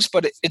of songs,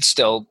 but it's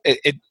still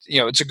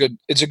it's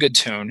a good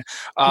tune.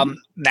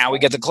 Now we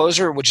get the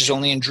closer, which is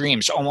Only in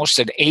Dreams, almost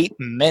at 8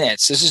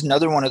 minutes. This is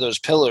another one of those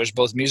pillars,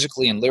 both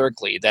musically and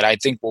lyrically, that I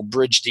think will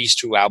bridge these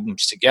two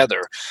albums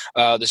together.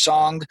 The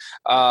song,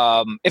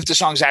 if the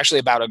song's actually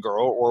about a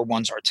girl or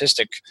one's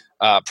artistic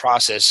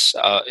process,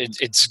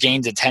 it's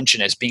gained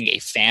attention as being a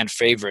fan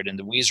favorite in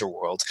the Weezer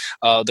world.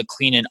 The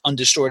clean and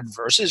undistorted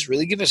verses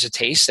really give us a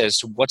taste as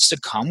to what's to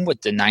come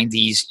with the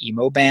 90s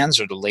emo bands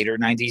or the later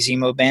 90s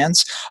emo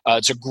bands.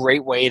 It's a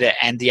great way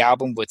to end the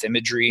album with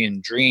imagery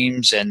and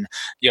dreams and,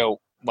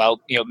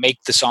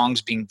 make the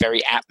songs being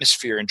very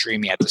atmosphere and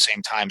dreamy at the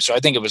same time. So I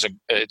think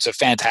it's a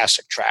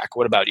fantastic track.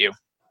 What about you?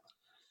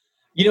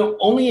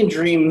 Only in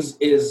Dreams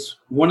is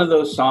one of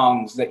those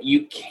songs that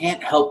you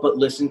can't help but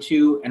listen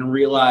to and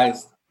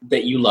realize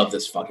that you love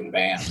this fucking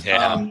band.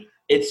 Yeah.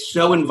 It's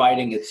so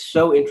inviting. It's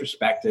so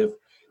introspective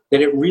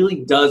that it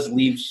really does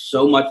leave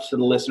so much to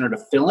the listener to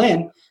fill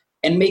in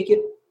and make it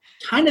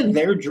kind of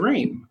their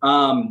dream.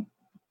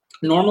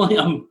 Normally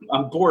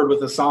I'm bored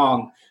with a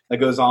song that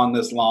goes on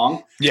this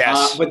long.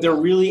 Yes. But they're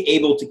really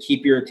able to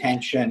keep your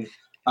attention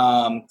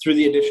through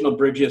the additional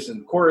bridges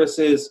and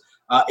choruses.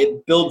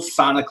 It builds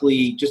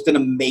sonically just an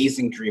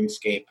amazing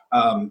dreamscape.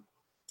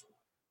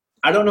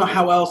 I don't know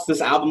how else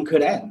this album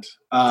could end.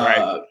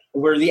 Right.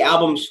 Where the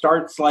album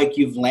starts like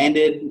you've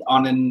landed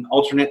on an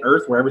alternate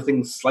Earth where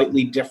everything's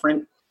slightly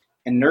different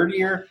and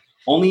nerdier.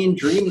 Only in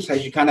Dreams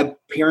has you kind of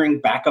peering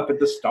back up at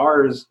the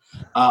stars,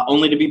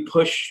 only to be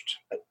pushed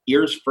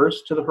ears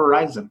first to the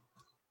horizon.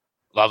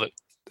 Love it.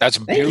 That's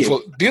a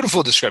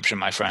beautiful description,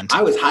 my friend.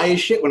 I was high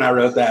as shit when I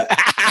wrote that.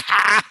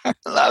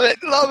 Love it.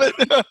 Love it.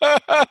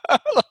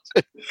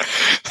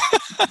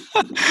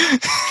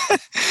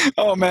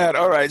 Oh man!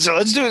 All right, so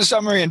let's do a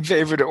summary and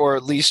favorite, or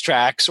least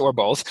tracks, or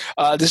both.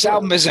 This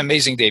album is an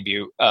amazing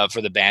debut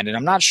for the band, and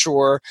I'm not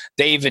sure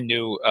they even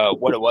knew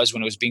what it was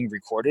when it was being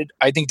recorded.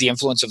 I think the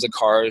influence of the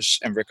Cars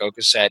and Rick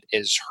Ocasek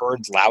is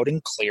heard loud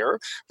and clear.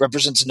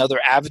 Represents another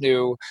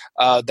avenue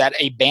that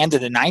a band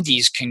in the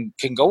 '90s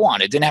can go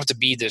on. It didn't have to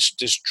be this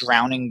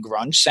drowning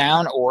grunge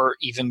sound, or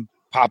even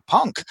pop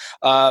punk.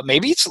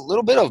 Maybe it's a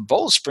little bit of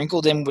both,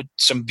 sprinkled in with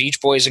some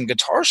Beach Boys and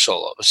guitar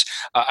solos.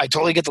 I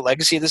totally get the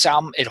legacy of this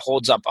album. It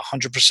holds up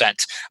 100%.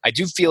 I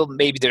do feel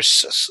maybe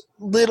there's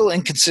a little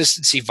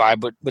inconsistency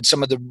vibe with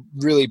some of the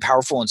really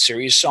powerful and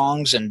serious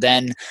songs, and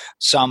then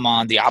some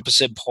on the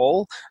opposite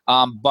pole.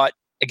 But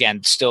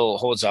again, still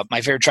holds up. My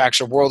favorite tracks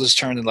are World Has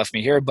Turned and Left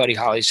Me Here, Buddy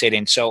Holly, Say It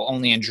Ain't So,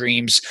 Only in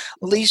Dreams.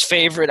 Least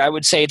favorite, I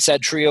would say it's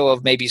that trio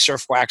of maybe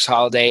Surf Wax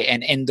Holiday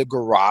and In the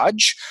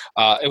Garage.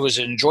 It was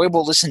an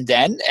enjoyable listen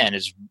then, and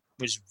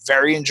was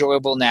very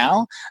enjoyable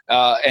now.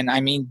 And I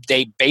mean,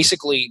 they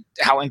basically,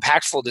 how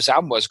impactful this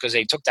album was, because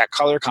they took that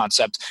Color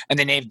concept and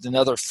they named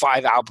another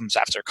 5 albums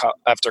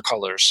after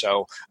Colors.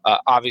 So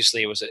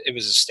obviously it was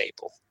a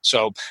staple.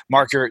 So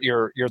Mark,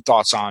 your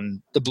thoughts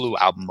on the Blue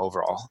album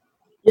overall?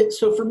 Yeah,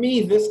 so for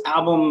me, this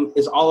album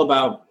is all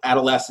about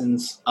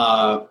adolescence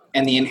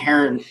and the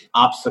inherent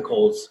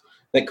obstacles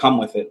that come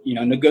with it. You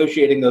know,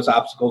 negotiating those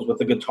obstacles with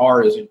the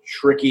guitar is a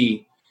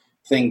tricky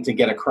thing to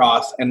get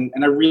across. And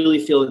I really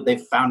feel that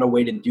they've found a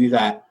way to do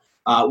that,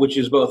 which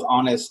is both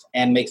honest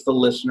and makes the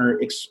listener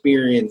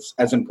experience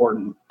as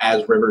important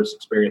as Rivers'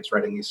 experience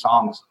writing these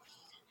songs.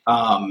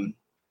 I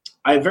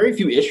have very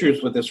few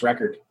issues with this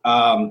record.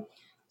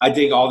 I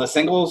dig all the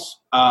singles.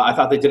 I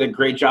thought they did a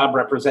great job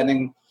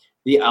representing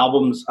the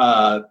album's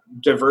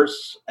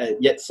diverse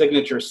yet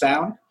signature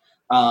sound.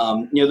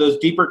 Those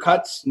deeper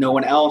cuts, No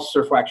One Else,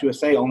 Surf Wax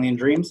USA, Only in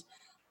Dreams,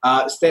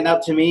 stand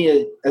out to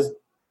me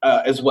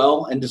as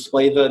well, and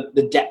display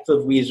the depth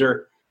of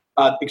Weezer,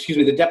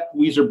 the depth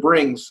Weezer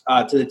brings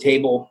to the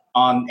table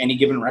on any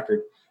given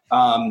record.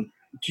 To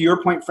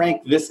your point,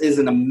 Frank, this is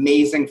an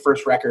amazing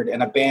first record,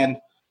 and a band,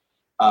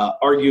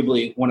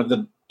 arguably one of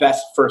the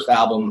best first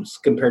albums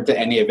compared to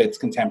any of its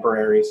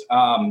contemporaries.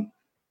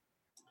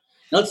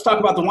 Let's talk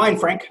about the wine,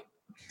 Frank.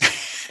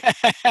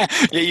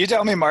 Yeah, you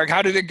tell me, Mark.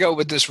 How did it go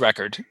with this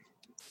record?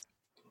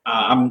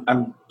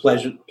 I'm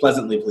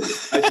pleasantly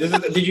pleased.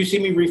 Did you see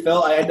me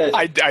refill? I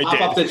had to hop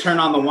up to turn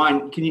on the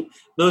wine. Can you?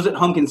 Those at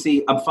home can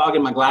see. I'm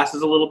fogging my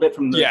glasses a little bit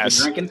from the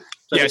drinking.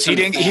 So yes, he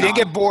didn't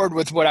get bored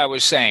with what I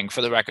was saying.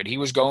 For the record, he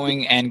was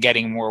going and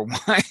getting more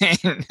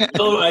wine.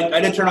 No,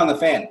 I didn't turn on the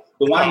fan.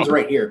 The wine's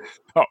right here.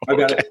 Oh, I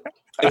got it.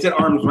 It's at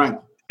arm's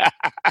length.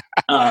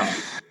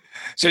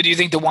 So do you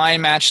think the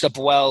wine matched up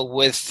well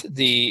with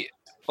the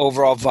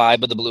overall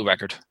vibe of the Blue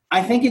record?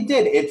 I think it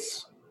did.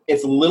 It's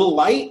a little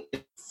light,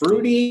 it's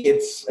fruity,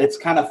 it's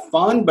kind of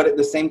fun, but at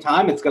the same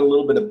time, it's got a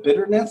little bit of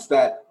bitterness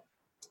that,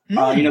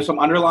 some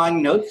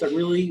underlying notes that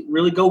really,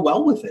 really go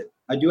well with it.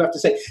 I do have to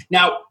say.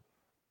 Now,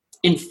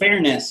 in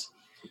fairness,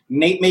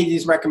 Nate made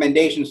these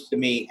recommendations to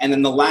me, and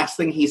then the last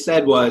thing he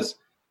said was,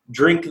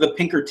 drink the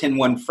Pinkerton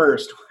one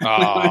first.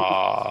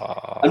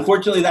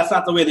 Unfortunately, that's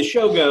not the way the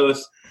show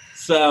goes.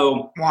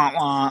 So,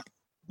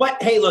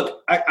 but hey,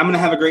 look, I'm going to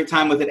have a great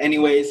time with it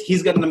anyways.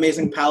 He's got an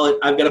amazing palate.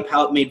 I've got a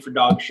palate made for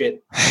dog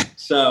shit.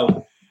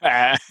 So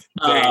there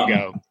you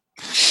go.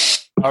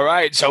 All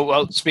right. So,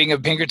 well, speaking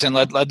of Pinkerton,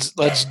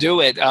 let's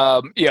do it.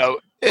 On to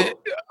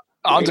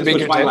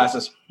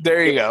Pinkerton.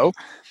 There you go.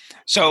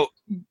 So,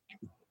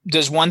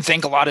 does one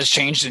think a lot has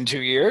changed in 2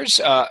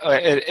 years?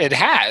 It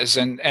has,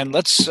 and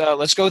let's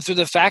go through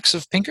the facts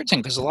of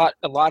Pinkerton, because a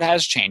lot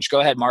has changed.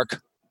 Go ahead,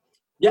 Mark.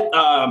 Yeah,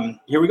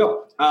 here we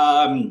go.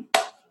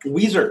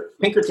 Weezer,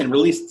 Pinkerton,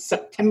 released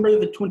September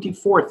the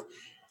 24th,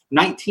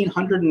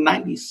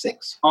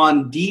 1996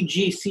 on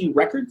DGC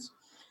Records.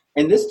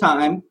 And this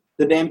time,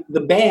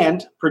 the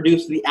band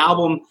produced the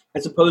album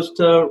as opposed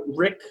to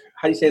Rick,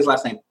 how do you say his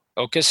last name?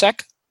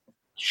 Ocasek?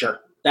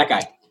 Sure, that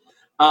guy.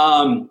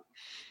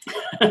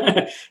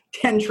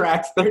 10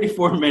 tracks,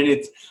 34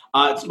 minutes.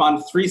 It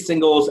spawned 3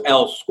 singles,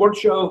 El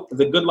Scorcho,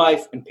 The Good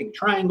Life, and Pink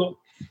Triangle.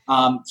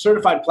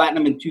 Certified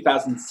platinum in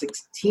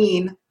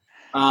 2016,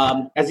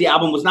 as the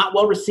album was not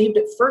well received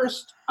at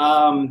first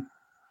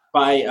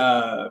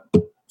by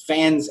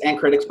fans and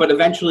critics, but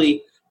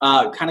eventually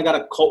kind of got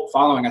a cult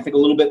following. I think a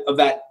little bit of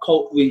that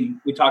cult we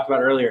talked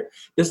about earlier.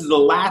 This is the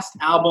last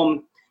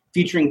album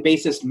featuring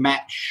bassist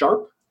Matt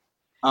Sharp.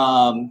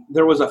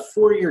 There was a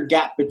 4-year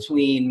gap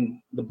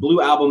between the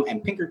Blue album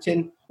and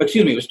Pinkerton.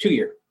 Excuse me, it was 2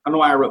 year. I don't know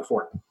why I wrote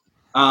 4.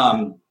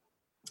 In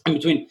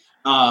between.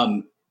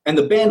 And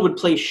the band would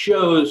play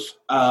shows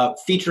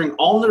featuring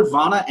all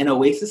Nirvana and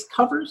Oasis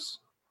covers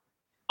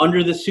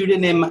under the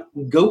pseudonym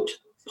Goat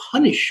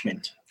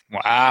Punishment.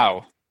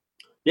 Wow.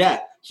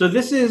 Yeah. So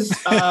this is...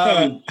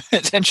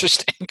 it's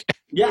interesting.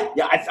 Yeah.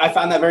 I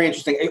found that very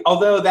interesting.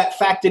 Although that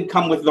fact did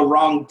come with the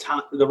wrong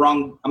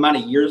amount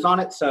of years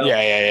on it. So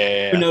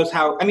yeah. Who knows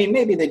how... I mean,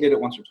 maybe they did it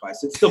once or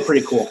twice. It's still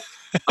pretty cool.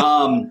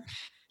 I'm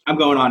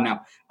going on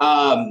now.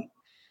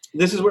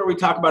 This is where we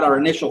talk about our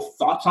initial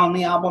thoughts on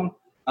the album.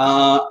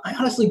 I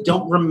honestly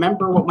don't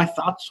remember what my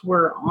thoughts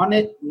were on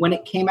it when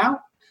it came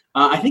out.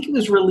 I think it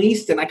was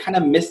released, and I kind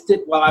of missed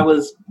it while I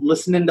was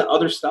listening to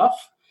other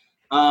stuff.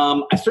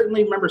 I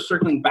certainly remember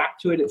circling back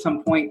to it at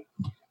some point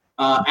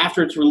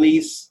after its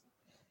release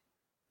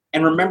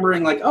and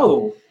remembering like,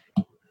 oh,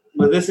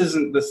 well, this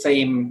isn't the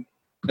same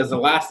as the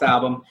last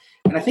album.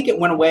 And I think it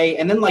went away.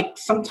 And then like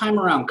sometime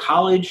around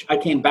college, I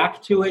came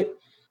back to it,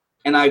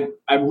 and I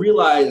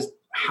realized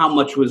how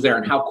much was there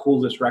and how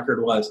cool this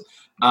record was.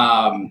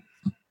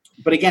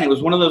 But again, it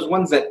was one of those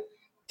ones that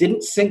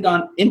didn't sink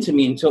on into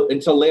me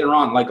until later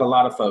on, like a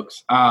lot of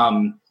folks.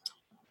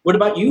 What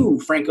about you,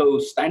 Franco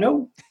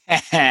Steino?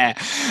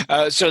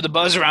 So the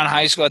buzz around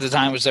high school at the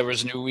time was there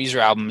was a new Weezer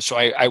album. So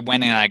I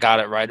went and I got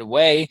it right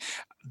away.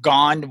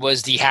 Gone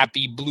was the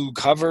happy blue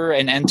cover,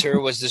 and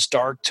Enter was this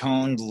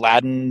dark-toned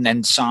Latin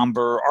and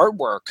somber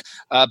artwork.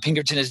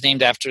 Pinkerton is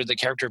named after the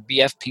character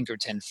B.F.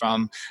 Pinkerton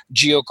from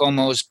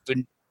Giacomo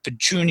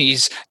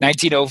Puccini's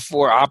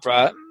 1904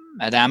 opera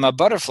Madama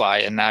Butterfly,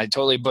 and I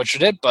totally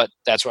butchered it, but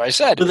that's what I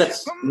said. So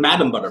that's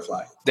Madame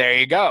Butterfly. There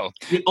you go.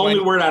 The only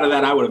word out of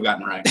that I would have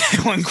gotten right.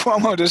 When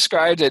Cuomo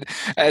described it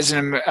as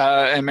an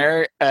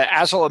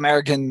asshole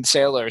American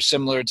sailor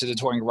similar to the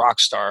touring rock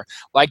star.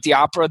 Like the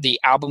opera, the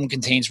album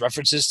contains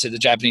references to the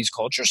Japanese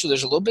culture, so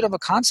there's a little bit of a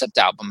concept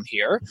album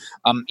here,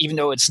 even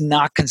though it's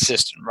not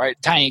consistent,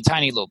 right? Tiny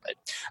little bit.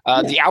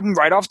 The album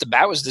right off the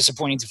bat was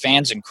disappointing to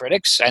fans and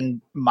critics,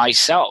 and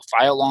myself.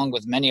 I, along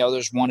with many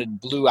others, wanted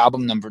Blue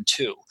Album number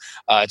 2.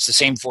 It's the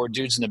same 4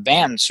 dudes in the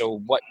band, so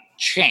what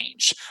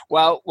changed?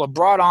 Well, what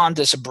brought on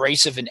this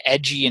abrasive and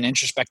edgy and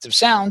introspective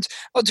sound?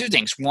 Well, 2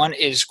 things. One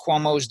is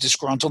Cuomo's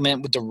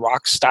disgruntlement with the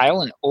rock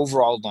style and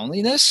overall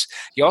loneliness.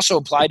 He also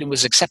applied and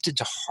was accepted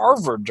to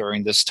Harvard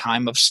during this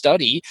time of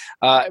study,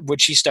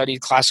 which he studied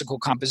classical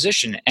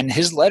composition. And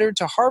his letter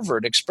to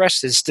Harvard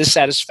expressed his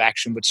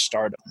dissatisfaction with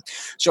stardom.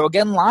 So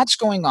again, lots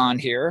going on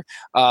here,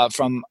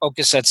 from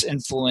Ocasette's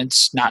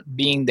influence not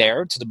being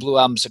there to the Blue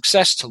Album's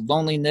success to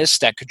loneliness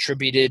that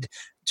contributed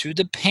to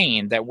the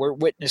pain that we're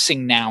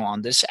witnessing now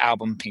on this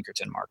album,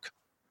 Pinkerton, Mark.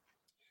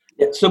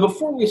 Yeah, so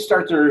before we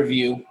start the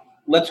review,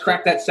 let's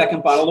crack that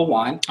second bottle of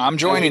wine. I'm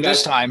joining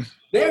this time.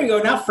 There we go.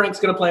 Now Frank's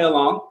going to play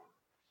along.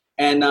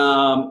 And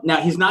now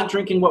he's not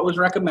drinking what was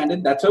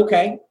recommended. That's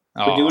okay.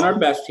 We're doing our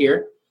best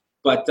here.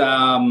 But,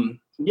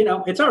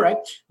 it's all right.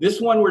 This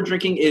one we're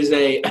drinking is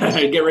a –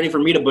 get ready for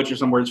me to butcher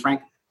some words,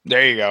 Frank.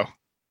 There you go.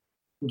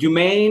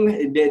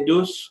 Domaine de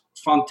Douce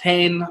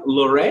Fontaine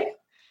Loré.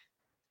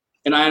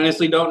 And I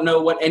honestly don't know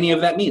what any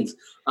of that means.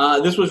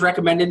 This was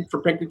recommended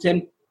for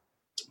Pinkerton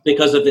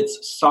because of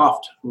its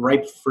soft,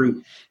 ripe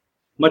fruit,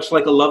 much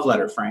like a love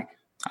letter, Frank.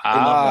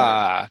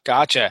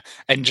 Gotcha.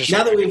 And just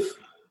now that we've,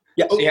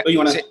 you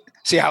want to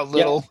see how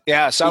little?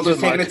 Yeah, salud.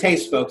 Just taking a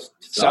taste, folks.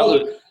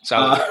 Salud.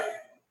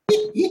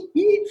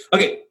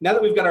 Okay, now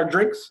that we've got our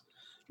drinks,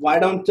 why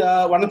don't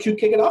you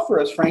kick it off for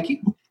us,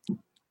 Frankie?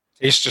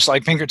 Tastes just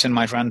like Pinkerton,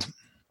 my friend.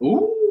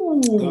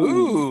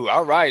 Ooh,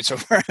 all right. So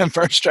we're in the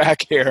first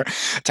track here.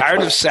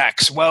 Tired of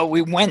Sex. Well,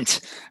 we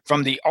went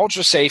from the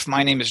ultra-safe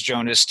My Name is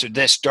Jonas to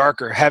this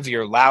darker,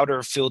 heavier,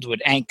 louder, filled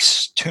with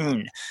angst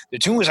tune. The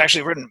tune was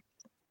actually written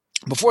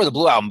before the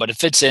Blue Album, but it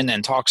fits in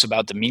and talks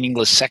about the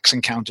meaningless sex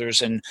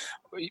encounters and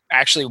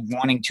actually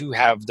wanting to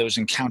have those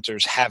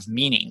encounters have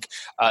meaning.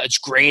 It's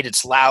great.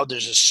 It's loud.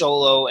 There's a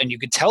solo, and you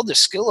could tell the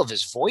skill of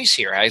his voice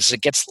here as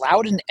it gets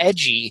loud and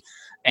edgy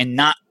and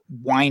not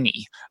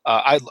whiny.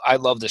 I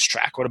love this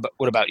track.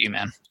 What about you,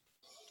 man?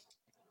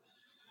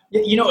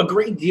 A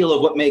great deal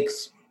of what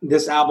makes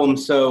this album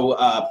so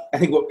I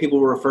think what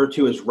people refer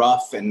to as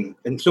rough and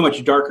so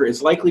much darker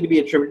is likely to be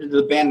attributed to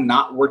the band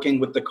not working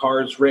with the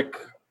Cars' Rick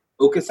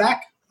Ocasek.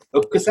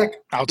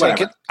 I'll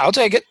take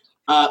it.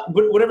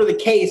 But whatever the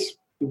case,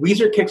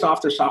 Weezer kicks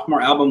off their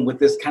sophomore album with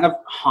this kind of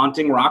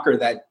haunting rocker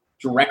that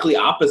directly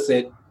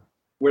opposite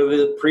where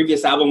the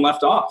previous album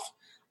left off,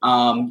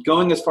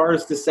 going as far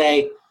as to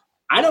say,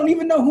 I don't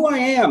even know who I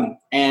am,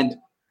 and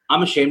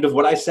I'm ashamed of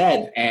what I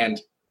said,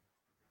 and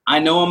I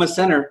know I'm a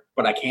sinner,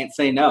 but I can't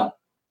say no.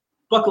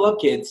 Buckle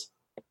up, kids.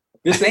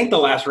 This ain't the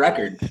last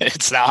record.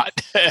 It's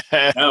not.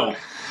 No.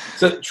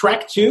 So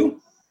track 2,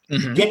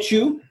 Get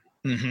You,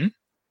 which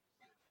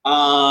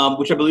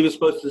I believe is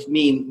supposed to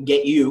mean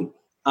get you.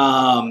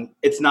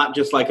 It's not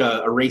just like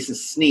a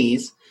racist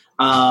sneeze.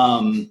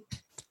 Sorry,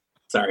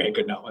 I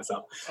couldn't help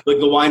myself. Look,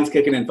 the wine's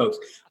kicking in, folks.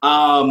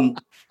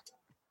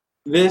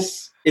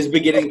 This is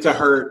beginning to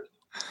hurt.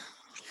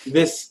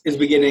 This is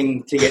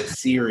beginning to get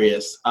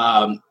serious.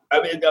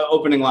 The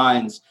opening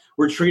lines.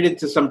 We're treated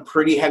to some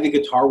pretty heavy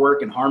guitar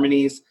work and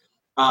harmonies.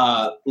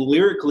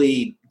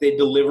 Lyrically, they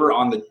deliver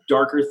on the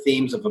darker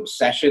themes of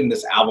obsession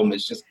this album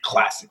is just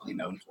classically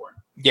known for.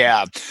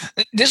 Yeah.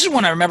 This is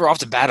when I remember off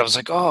the bat, I was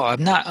like, oh,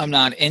 I'm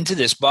not into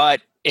this,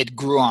 but it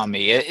grew on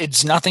me.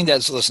 It's nothing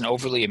that's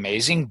overly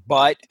amazing,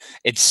 but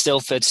it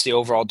still fits the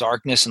overall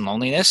darkness and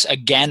loneliness.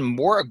 Again,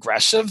 more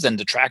aggressive than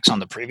the tracks on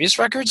the previous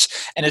records,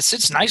 and it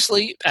sits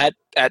nicely at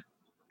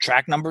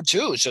track number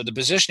 2. So the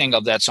positioning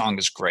of that song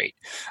is great.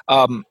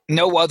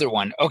 No other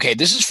one. Okay,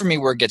 this is for me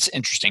where it gets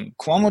interesting.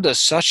 Cuomo does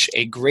such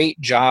a great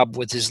job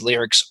with his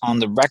lyrics on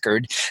the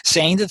record,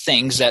 saying the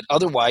things that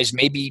otherwise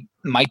maybe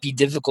might be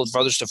difficult for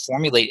others to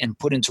formulate and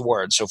put into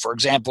words. So, for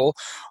example,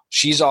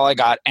 she's all I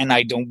got and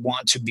I don't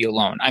want to be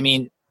alone. I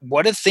mean,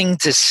 what a thing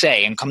to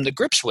say and come to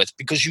grips with,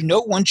 because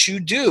once you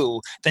do,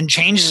 then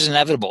change is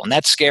inevitable, and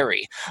that's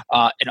scary.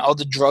 And all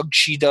the drugs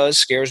she does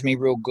scares me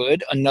real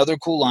good. Another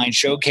cool line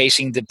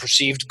showcasing the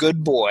perceived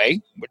good boy,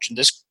 which in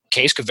this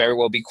case could very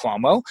well be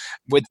Cuomo,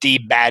 with the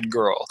bad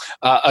girl.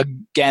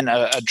 Again,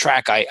 a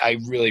track I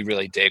really,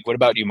 really dig. What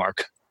about you,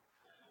 Mark?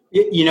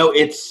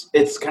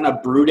 It's kind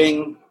of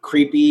brooding,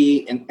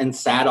 creepy, and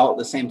sad all at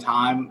the same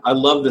time. I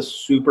love the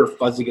super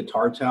fuzzy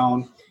guitar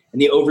tone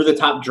and the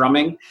over-the-top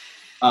drumming.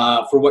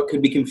 For what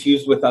could be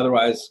confused with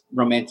otherwise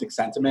romantic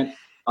sentiment,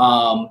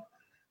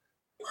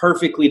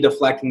 perfectly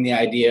deflecting the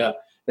idea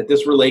that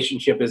this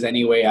relationship is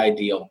anyway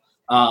ideal.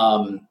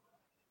 I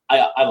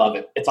love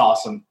it. It's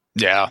awesome.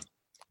 Yeah,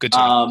 good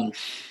time.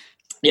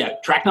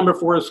 Track number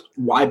 4 is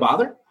Why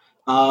Bother?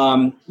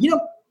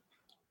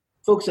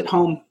 Folks at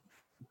home,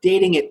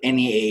 dating at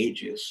any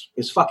age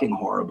is fucking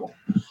horrible.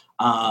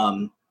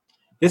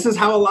 This is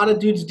how a lot of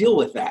dudes deal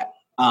with that.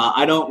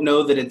 I don't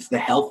know that it's the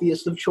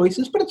healthiest of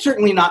choices, but it's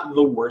certainly not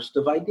the worst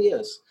of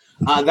ideas.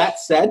 That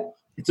said,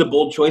 it's a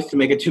bold choice to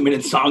make a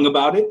 2-minute song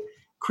about it.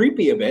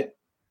 Creepy a bit,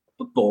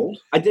 but bold.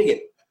 I dig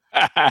it.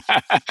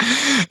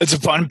 It's a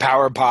fun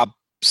power pop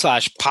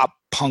 / pop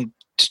punk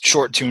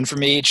short tune for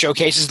me. It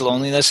showcases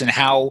loneliness and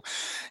how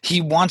he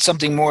wants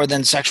something more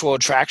than sexual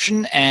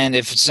attraction. And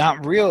if it's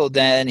not real,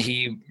 then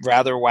he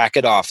rather whack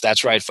it off.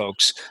 That's right,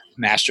 folks.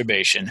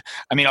 Masturbation.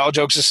 I mean, all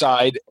jokes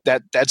aside,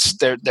 that's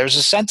there's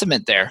a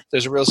sentiment there.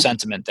 There's a real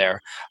sentiment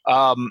there.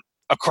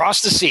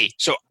 Across the Sea.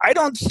 So I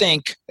don't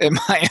think, in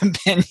my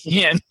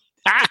opinion,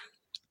 I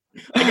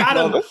got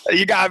him.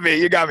 You got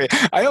me.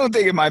 I don't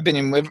think, in my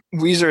opinion,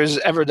 Weezer has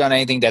ever done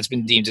anything that's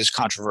been deemed as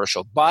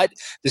controversial. But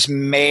this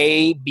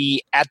may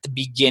be at the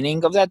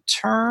beginning of that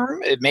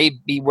term. It may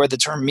be where the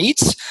term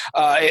meets.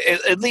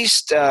 At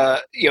least,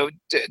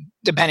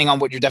 depending on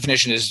what your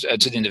definition is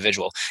to the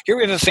individual. Here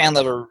we have a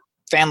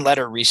fan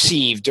letter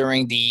received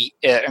during the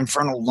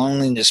Infernal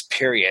Loneliness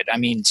period. I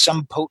mean,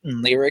 some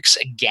potent lyrics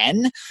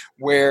again,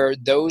 where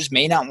those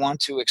may not want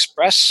to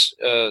express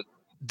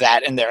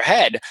that in their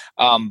head,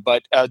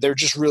 but they're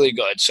just really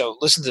good. So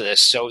listen to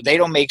this. So they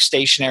don't make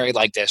stationery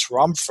like this. Where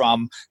I'm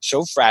from,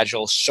 so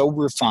fragile, so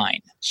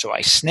refined. So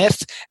I sniff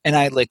and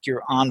I lick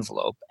your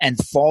envelope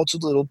and fall to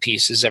little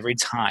pieces every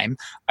time.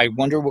 I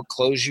wonder what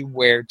clothes you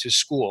wear to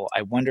school.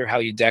 I wonder how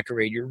you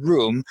decorate your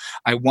room.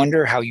 I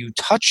wonder how you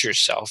touch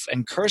yourself,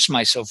 and curse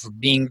myself for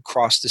being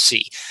across the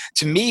sea.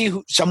 To me,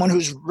 someone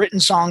who's written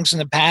songs in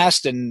the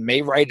past and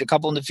may write a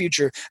couple in the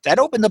future, that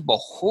opened up a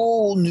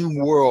whole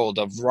new world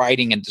of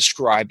writing and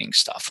describing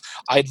stuff.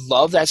 I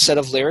love that set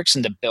of lyrics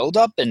and the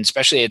build-up, and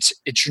especially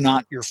it's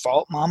not your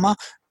fault, mama.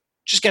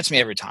 Just gets me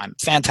every time.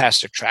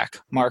 Fantastic track.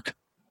 Mark?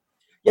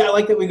 Yeah, I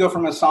like that we go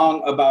from a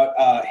song about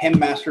him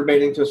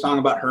masturbating to a song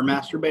about her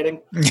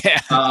masturbating.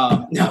 Yeah.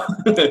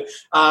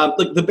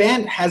 Look, the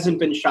band hasn't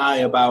been shy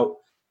about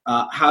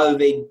how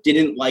they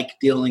didn't like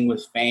dealing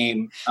with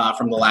fame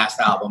from the last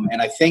album.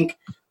 And I think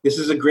this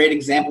is a great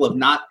example of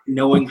not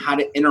knowing how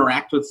to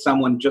interact with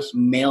someone just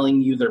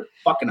mailing you their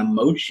fucking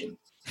emotions.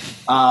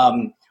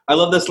 I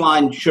love this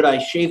line, should I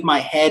shave my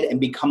head and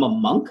become a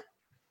monk?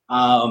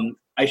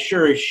 I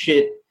sure as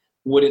shit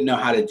wouldn't know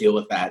how to deal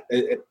with that.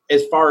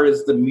 As far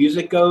as the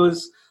music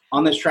goes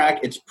on this track,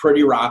 it's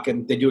pretty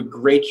rocking. They do a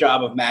great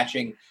job of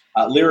matching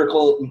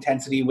lyrical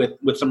intensity with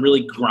some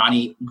really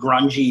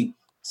grungy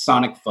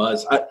sonic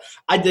fuzz.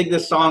 I dig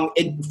this song.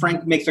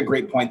 Frank makes a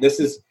great point. This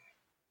is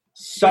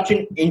such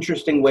an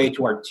interesting way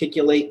to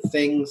articulate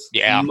things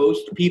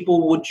most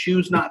people would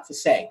choose not to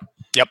say.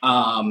 Yep.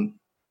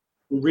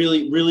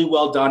 Really, really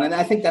well done. And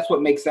I think that's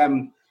what makes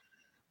them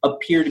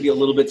appear to be a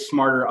little bit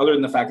smarter, other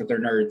than the fact that they're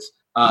nerds,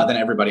 than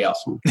everybody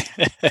else.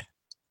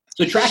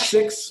 So track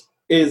 6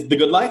 is The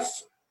Good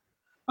Life.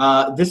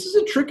 This is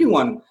a tricky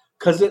one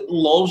because it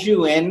lulls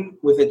you in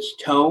with its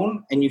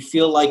tone and you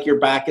feel like you're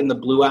back in the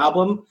Blue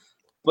Album,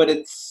 but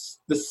it's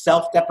the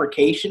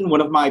self-deprecation,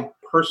 one of my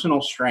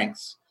personal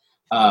strengths,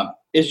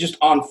 is just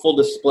on full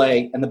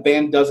display, and the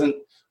band doesn't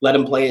let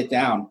him play it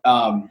down.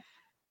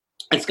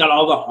 It's got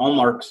all the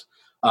hallmarks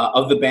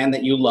of the band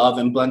that you love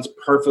and blends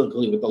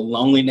perfectly with the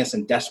loneliness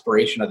and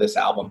desperation of this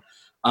album.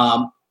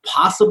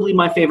 Possibly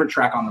my favorite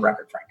track on the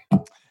record,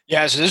 Frank.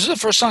 Yeah, so this is the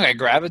first song I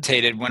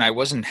gravitated when I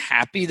wasn't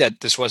happy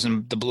that this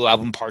wasn't the Blue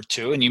Album Part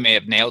 2, and you may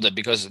have nailed it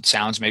because it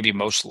sounds maybe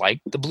most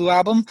like the Blue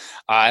Album.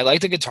 I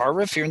like the guitar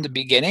riff here in the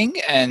beginning,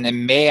 and it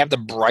may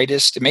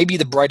be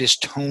the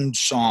brightest toned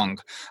song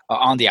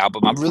on the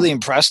album. I'm really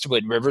impressed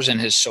with Rivers and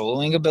his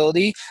soloing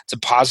ability. It's a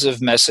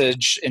positive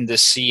message in the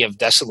sea of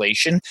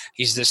desolation.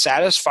 He's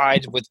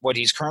dissatisfied with what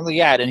he's currently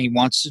at, and he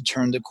wants to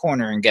turn the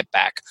corner and get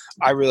back.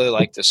 I really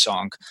like this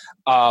song.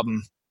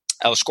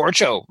 El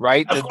Scorcho,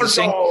 right? El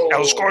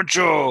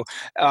Scorcho.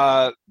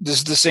 This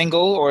is the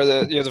single or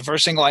the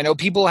first single. I know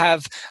people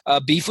have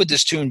beef with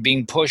this tune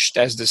being pushed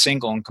as the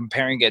single and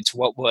comparing it to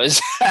what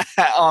was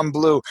on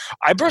Blue.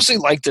 I personally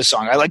like this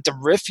song. I like the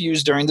riff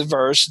used during the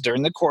verse,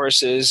 during the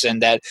choruses,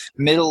 and that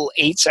middle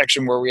 8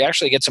 section where we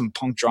actually get some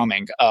punk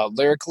drumming.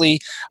 Lyrically,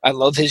 I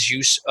love his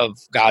use of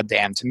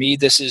goddamn. To me,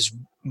 this is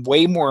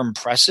way more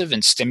impressive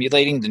and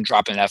stimulating than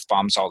dropping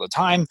F-bombs all the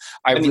time.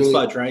 I mean,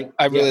 fudge, right?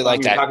 I really like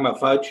that. You're talking about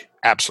fudge?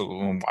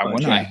 Absolutely. Why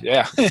wouldn't I?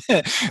 Yeah.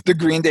 The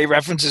Green Day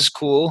reference is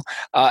cool.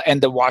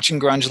 And the watching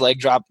grunge leg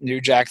drop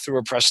New Jack through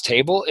a pressed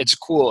table. It's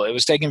cool. It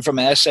was taken from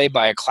an essay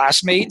by a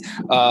classmate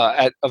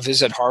of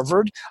his at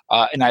Harvard.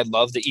 And I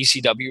love the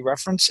ECW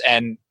reference.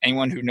 And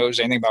anyone who knows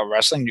anything about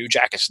wrestling, New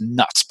Jack is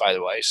nuts, by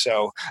the way.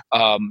 So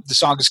the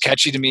song is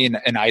catchy to me,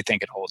 and I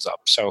think it holds up.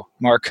 So,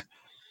 Mark?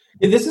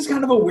 Yeah, this is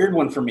kind of a weird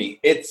one for me.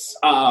 It's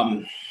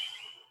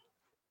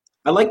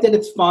I like that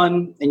it's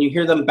fun, and you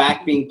hear them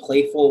back being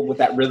playful with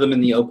that rhythm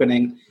in the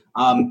opening.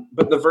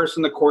 But the verse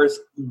and the chorus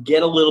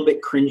get a little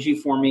bit cringy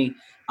for me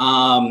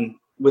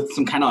with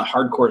some kind of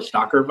hardcore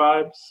stalker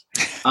vibes.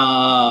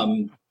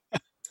 I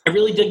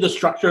really dig the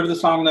structure of the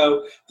song,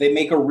 though. They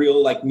make a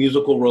real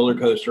musical roller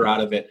coaster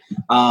out of it.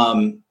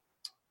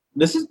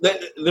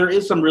 There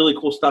is some really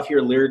cool stuff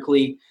here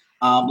lyrically.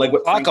 Like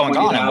what a lot going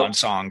on in one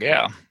song,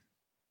 yeah.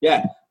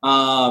 Yeah.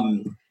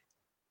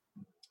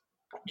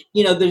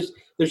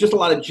 There's just a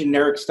lot of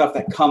generic stuff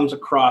that comes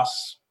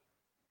across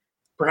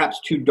perhaps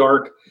too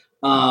dark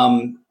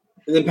than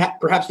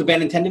perhaps the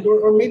band intended,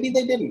 or maybe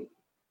they didn't.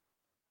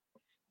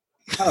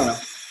 I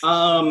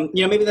don't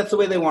know. Maybe that's the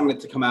way they wanted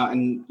it to come out,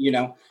 and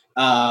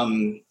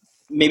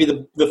maybe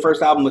the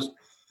first album was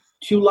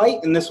too light,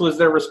 and this was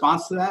their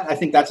response to that. I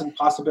think that's a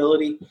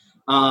possibility.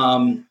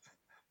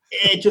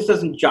 It just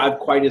doesn't jive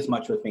quite as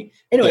much with me.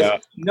 Anyways,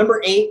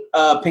 Number 8,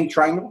 Pink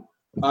Triangle,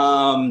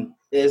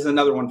 is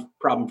another one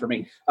problem for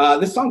me.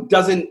 This song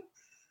doesn't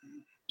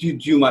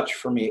do much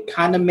for me. It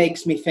kind of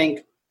makes me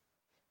think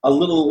a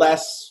little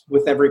less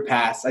with every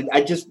pass.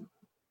 I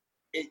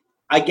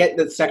get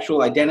that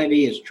sexual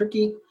identity is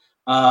tricky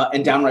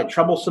and downright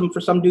troublesome for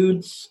some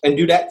dudes and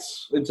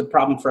dudettes. It's a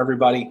problem for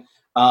everybody.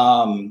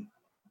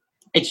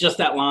 It's just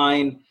that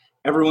line,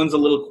 everyone's a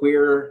little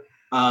queer.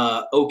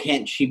 Oh,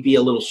 can't she be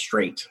a little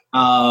straight?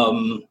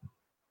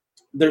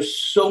 There's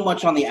so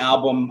much on the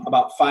album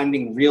about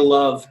finding real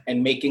love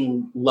and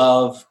making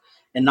love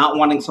and not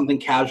wanting something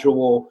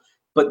casual,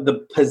 but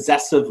the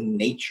possessive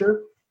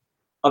nature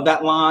of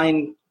that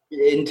line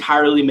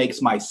entirely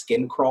makes my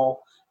skin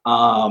crawl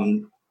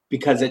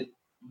because it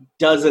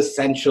does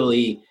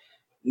essentially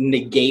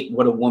negate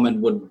what a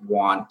woman would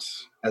want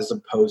as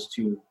opposed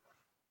to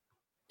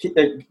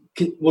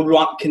would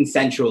want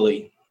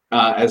consensually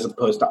as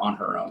opposed to on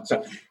her own.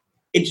 So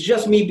it's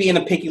just me being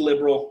a picky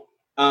liberal.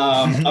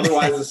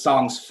 Otherwise, the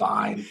song's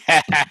fine.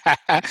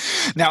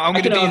 Now I'm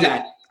going to be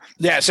that.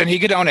 Yes, and he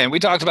could own it. We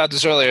talked about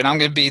this earlier, and I'm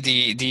going to be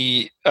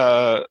the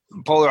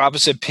polar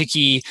opposite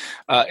picky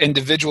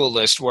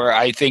individualist, where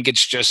I think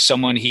it's just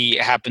someone he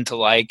happened to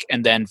like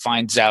and then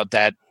finds out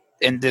that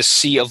in this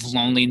sea of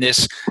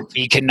loneliness,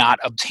 he cannot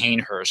obtain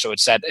her. So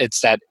it's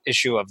that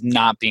issue of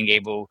not being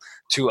able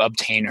to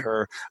obtain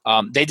her.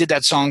 They did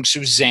that song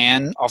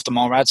Suzanne off the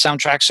Mallrats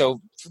soundtrack.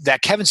 So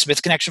that Kevin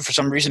Smith connection for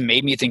some reason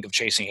made me think of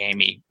Chasing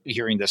Amy,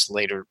 hearing this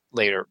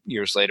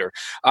years later.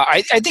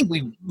 I think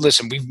we've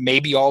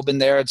maybe all been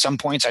there at some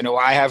points. I know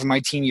I have in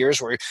my teen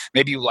years where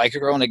maybe you like a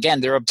girl, and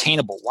again, they're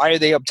obtainable. Why are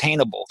they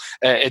obtainable?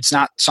 It's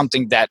not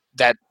something that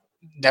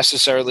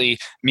necessarily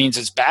means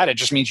it's bad. It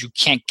just means you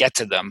can't get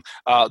to them.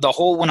 The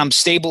whole when I'm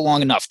stable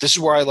long enough, this is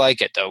where I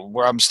like it though,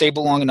 where I'm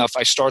stable long enough,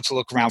 I start to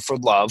look around for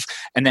love.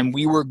 And then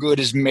we were good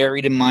as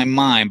married in my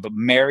mind, but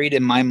married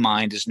in my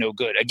mind is no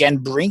good. Again,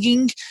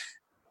 bringing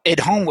it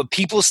home with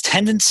people's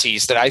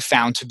tendencies that I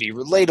found to be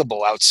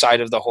relatable outside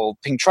of the whole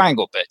Pink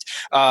Triangle bit.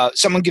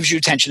 Someone gives you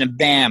attention and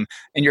bam,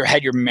 in your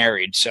head you're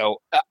married.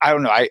 So I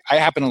don't know. I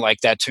happen to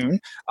like that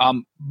tune.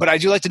 But I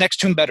do like the next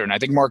tune better, and I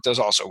think Mark does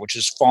also, which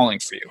is Falling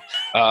for You.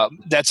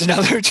 That's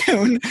another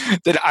tune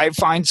that I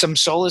find some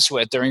solace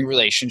with during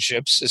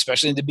relationships,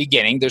 especially in the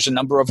beginning. There's a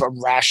number of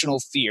irrational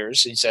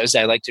fears, he says,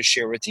 that I like to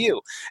share with you.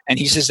 And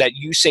he says that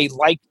you say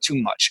like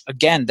too much.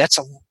 Again, that's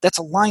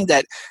a line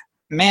that,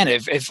 man,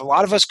 if a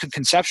lot of us could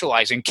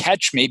conceptualize and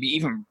catch maybe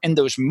even in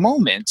those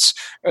moments,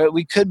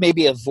 we could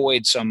maybe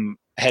avoid some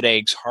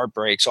headaches,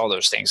 heartbreaks, all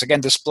those things.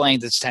 Again,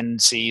 displaying its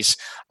tendencies.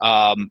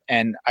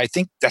 And I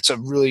think it's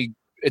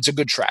a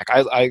good track.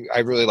 I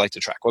really like the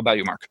track. What about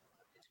you, Mark?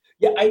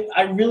 Yeah,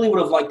 I really would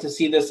have liked to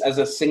see this as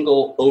a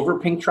single over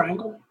Pink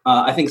Triangle.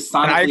 I think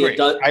sonically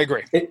I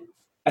agree.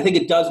 I think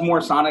it does more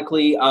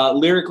sonically.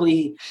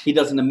 Lyrically, he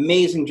does an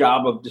amazing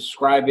job of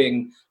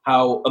describing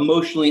how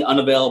emotionally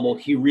unavailable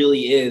he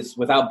really is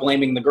without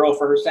blaming the girl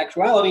for her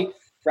sexuality,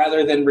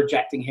 rather than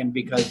rejecting him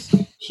because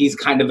he's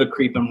kind of a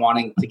creep and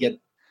wanting to get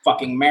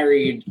fucking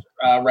married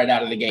right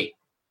out of the gate.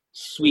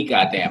 Sweet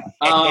goddamn.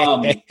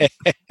 I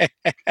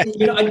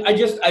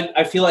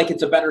feel like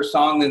it's a better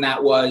song than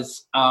that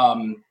was.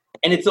 And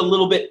it's a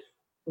little bit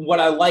what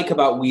I like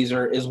about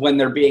Weezer is when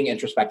they're being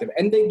introspective.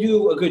 And they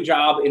do a good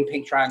job in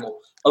Pink Triangle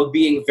of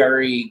being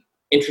very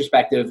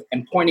introspective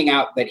and pointing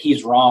out that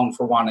he's wrong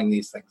for wanting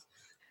these things.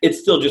 It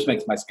still just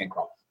makes my skin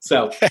crawl.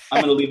 So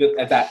I'm going to leave it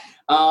at that.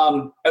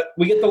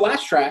 We get the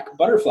last track,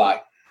 Butterfly.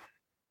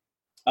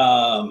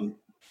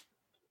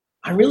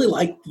 I really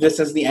like this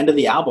as the end of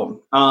the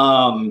album.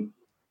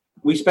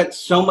 We spent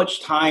so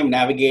much time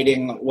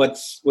navigating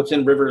what's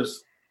in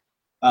Rivers'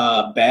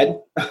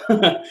 bed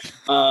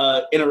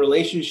in a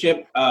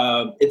relationship.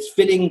 It's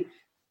fitting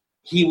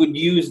he would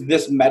use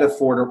this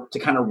metaphor to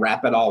kind of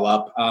wrap it all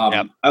up.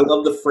 Yep. I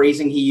love the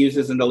phrasing he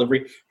uses in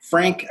delivery.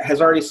 Frank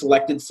has already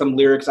selected some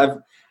lyrics.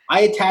 I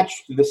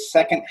attached the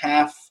second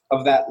half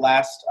of that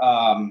last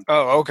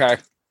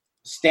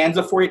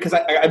stanza for you because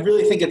I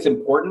really think it's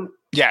important.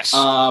 Yes.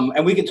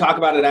 And we can talk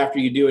about it after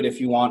you do it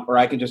if you want, or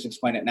I can just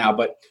explain it now.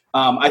 But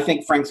I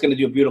think Frank's going to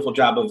do a beautiful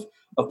job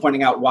of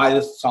pointing out why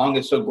this song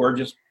is so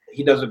gorgeous.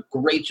 He does a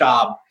great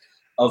job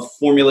of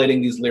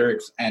formulating these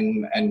lyrics,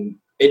 and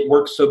it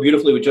works so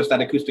beautifully with just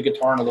that acoustic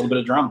guitar and a little bit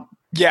of drum.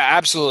 Yeah,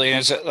 absolutely. And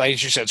it's,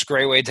 like you said, it's a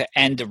great way to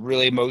end a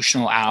really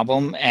emotional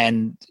album.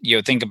 And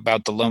think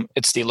about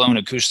it's the lone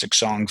acoustic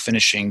song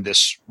finishing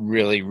this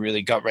really,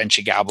 really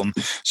gut-wrenching album.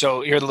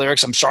 So here are the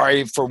lyrics. I'm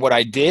sorry for what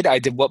I did. I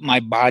did what my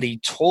body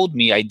told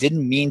me. I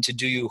didn't mean to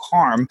do you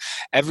harm.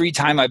 Every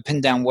time I pin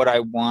down what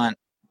I want,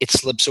 it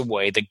slips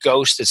away. The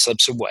ghost, it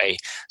slips away.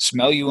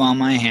 Smell you on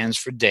my hands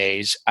for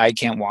days. I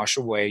can't wash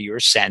away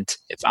your scent.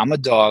 If I'm a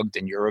dog,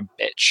 then you're a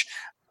bitch.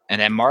 And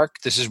then, Mark,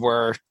 is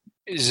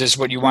this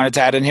what you wanted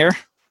to add in here?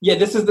 Yeah,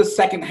 this is the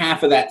second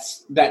half of that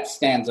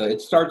stanza. It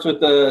starts with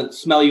the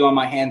smell you on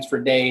my hands for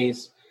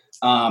days.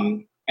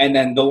 And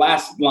then the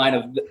last line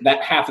of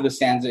that half of the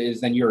stanza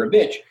is then you're a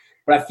bitch.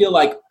 But I feel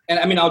like, and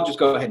I mean, I'll just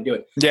go ahead and do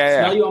it.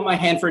 Yeah. Smell you on my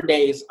hand for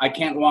days. I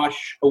can't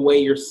wash away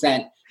your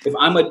scent. If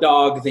I'm a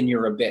dog, then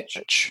you're a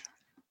bitch.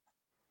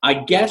 I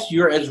guess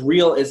you're as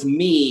real as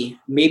me.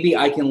 Maybe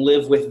I can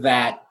live with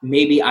that.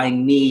 Maybe I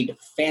need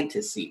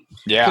fantasy.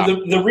 Yeah.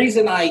 So the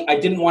reason I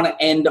didn't want to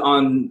end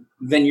on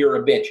then you're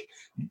a bitch,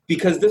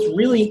 because this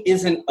really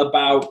isn't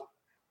about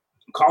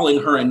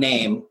calling her a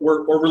name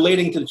or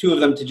relating to the two of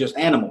them to just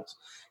animals.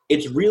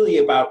 It's really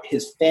about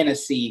his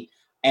fantasy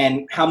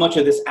and how much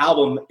of this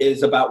album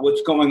is about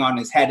what's going on in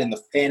his head and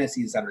the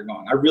fantasies that are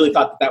going. I really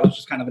thought that was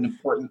just kind of an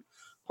important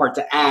part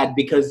to add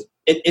because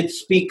it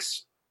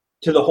speaks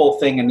to the whole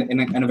thing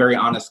in a very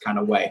honest kind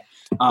of way.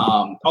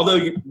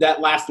 Although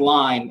that last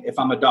line, if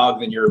I'm a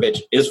dog, then you're a bitch,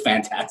 is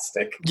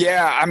fantastic.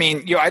 Yeah, I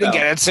mean, I didn't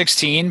get it at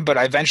 16, but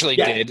I eventually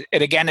did.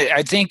 And again,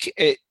 I think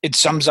it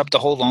sums up the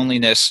whole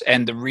loneliness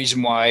and the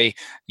reason why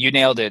you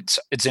nailed it.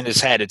 It's in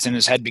his head. It's in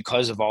his head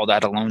because of all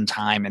that alone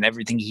time and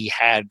everything he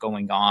had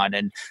going on.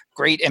 And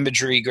great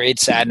imagery, great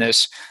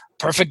sadness.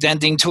 Perfect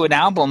ending to an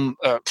album.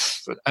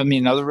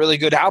 Another really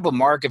good album,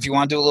 Mark. If you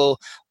want to do a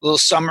little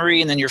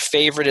summary and then your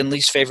favorite and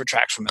least favorite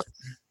tracks from it.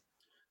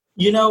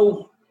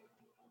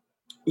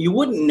 You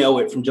wouldn't know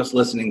it from just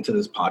listening to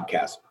this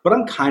podcast, but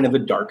I'm kind of a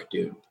dark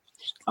dude.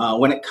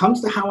 When it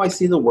comes to how I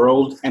see the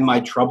world and my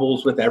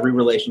troubles with every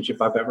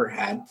relationship I've ever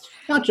had,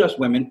 not just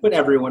women, but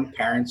everyone,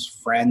 parents,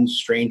 friends,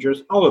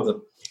 strangers, all of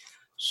them.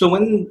 So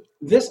when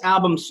this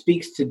album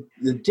speaks to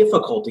the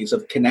difficulties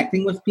of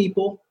connecting with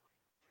people,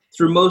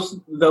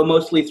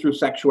 mostly through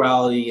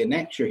sexuality and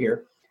nature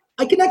here,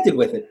 I connected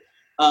with it,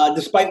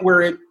 despite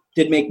where it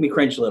did make me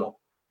cringe a little.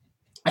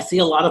 I see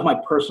a lot of my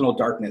personal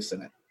darkness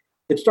in it.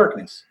 It's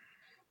darkness.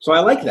 So I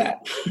like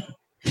that.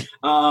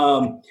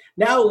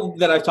 Now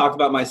that I've talked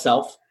about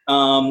myself,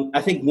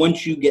 I think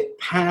once you get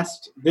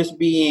past this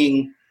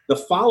being the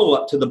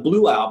follow-up to the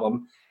Blue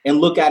album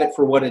and look at it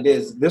for what it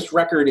is, this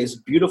record is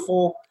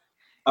beautiful,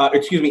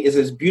 is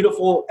as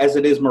beautiful as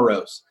it is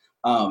morose.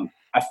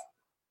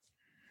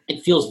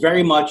 It feels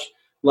very much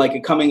like a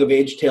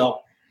coming-of-age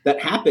tale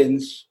that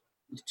happens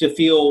to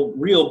feel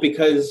real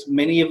because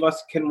many of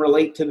us can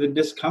relate to the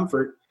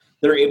discomfort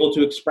they're able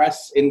to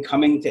express in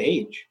coming to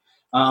age.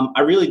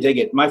 I really dig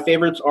it. My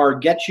favorites are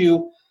Get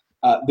You,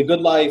 The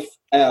Good Life,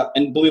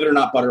 and believe it or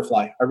not,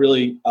 Butterfly. I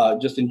really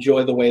just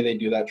enjoy the way they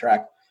do that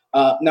track.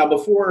 Now,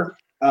 before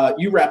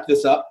you wrap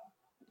this up,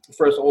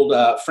 first old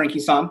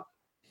Frankie-san,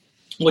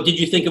 what did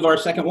you think of our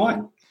second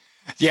wine?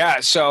 Yeah,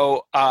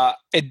 so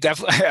it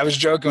definitely. I was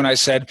joking when I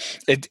said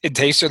it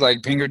tasted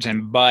like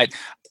Pinkerton, but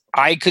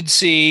I could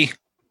see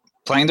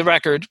playing the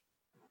record,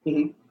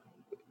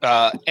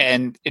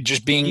 and it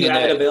just being. You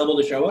had it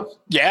available to show us?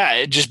 Yeah,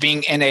 it just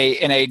being in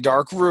a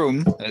dark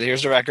room.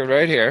 Here's the record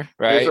right here.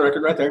 Right, here's the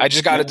record right there. I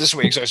just got it this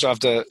week, so I still have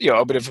to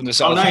open it from the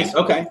cell. Oh, nice.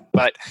 Okay.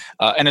 But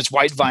and it's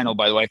white vinyl,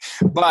 by the way.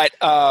 But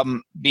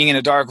being in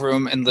a dark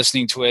room and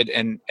listening to it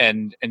and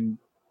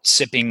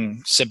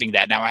sipping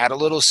that. Now I had a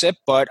little sip,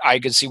 but I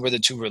could see where the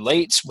two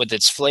relates with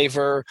its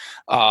flavor.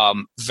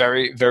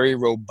 Very, very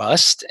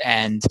robust,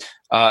 and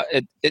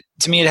it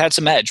to me it had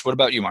some edge. What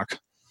about you, Mark?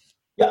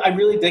 Yeah, I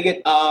really dig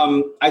it.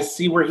 I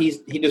see where he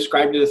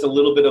described it as a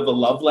little bit of a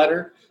love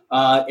letter,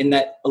 in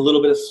that a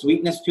little bit of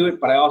sweetness to it,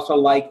 but I also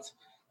liked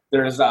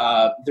there's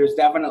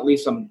definitely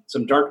some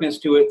darkness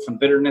to it, some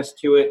bitterness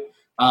to it.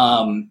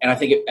 And I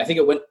think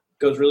it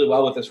goes really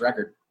well with this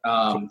record.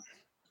 I'm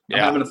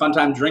having a fun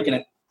time drinking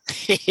it.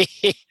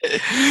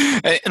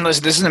 And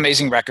listen, this is an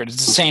amazing record.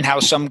 It's insane how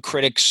some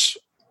critics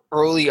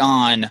early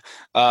on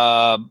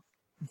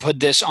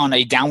put this on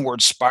a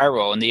downward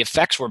spiral, and the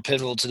effects were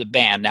pivotal to the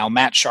band. Now,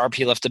 Matt Sharp,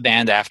 he left the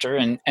band after,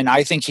 and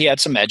I think he had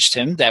some edge to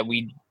him that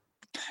we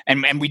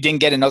didn't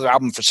get another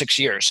album for 6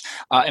 years.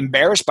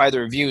 Embarrassed by the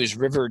reviews,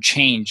 Rivers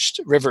changed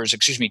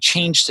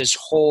his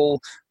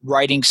whole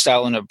writing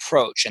style and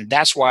approach. And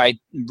that's why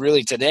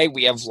really today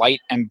we have light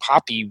and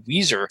poppy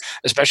Weezer,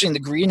 especially in the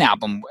Green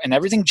Album, and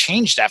everything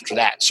changed after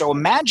that. So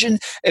imagine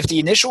if the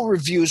initial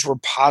reviews were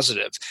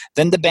positive,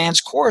 then the band's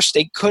course,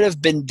 they could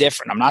have been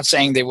different. I'm not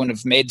saying they wouldn't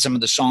have made some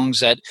of the songs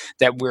that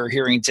we're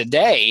hearing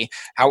today.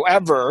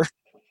 However,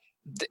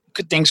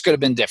 things could have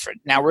been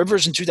different. Now,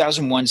 Rivers in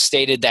 2001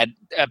 stated that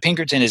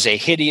Pinkerton is a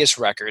hideous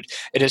record.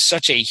 It is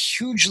such a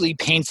hugely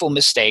painful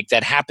mistake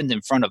that happened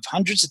in front of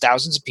hundreds of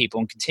thousands of people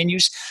and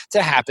continues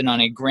to happen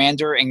on a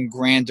grander and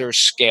grander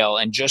scale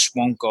and just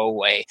won't go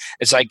away.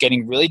 It's like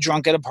getting really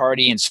drunk at a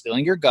party and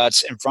spilling your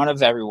guts in front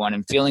of everyone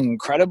and feeling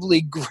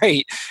incredibly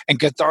great and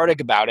cathartic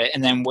about it,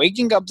 and then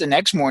waking up the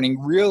next morning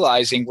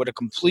realizing what a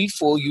complete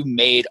fool you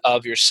made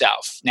of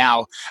yourself.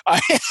 Now,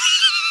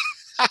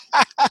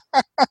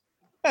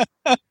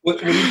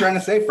 What are you trying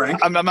to say, Frank?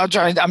 I'm not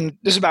trying.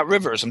 This is about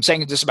Rivers. I'm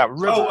saying this about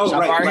Rivers.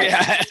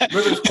 Right.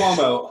 Rivers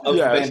Cuomo of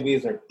the band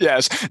Weezer.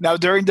 Yes. Now,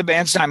 during the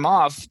band's time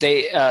off,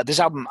 this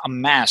album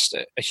amassed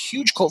a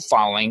huge cult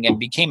following and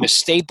became a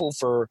staple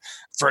for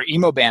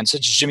emo bands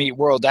such as Jimmy Eat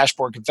World,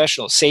 Dashboard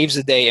Confessional, Saves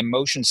the Day, and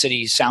Motion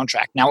City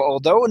soundtrack. Now,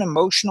 although an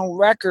emotional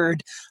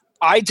record,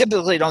 I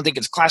typically don't think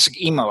it's classic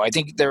emo. I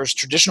think there's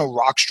traditional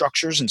rock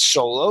structures and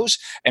solos,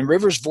 and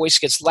Rivers' voice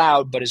gets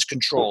loud but is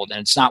controlled, and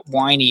it's not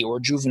whiny or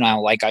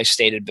juvenile like I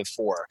stated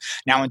before.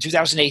 Now, in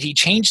 2008, he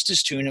changed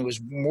his tune and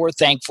was more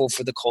thankful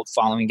for the cult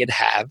following it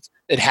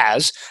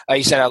has.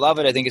 He said, "I love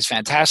it. I think it's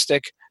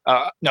fantastic."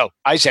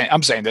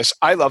 I'm saying this.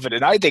 I love it,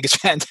 and I think it's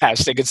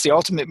fantastic. It's the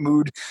ultimate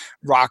mood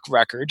rock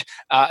record,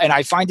 and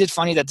I find it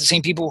funny that the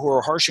same people who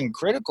are harsh and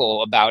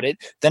critical about it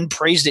then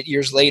praised it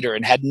years later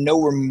and had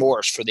no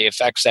remorse for the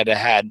effects that it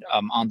had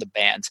on the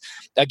band.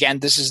 Again,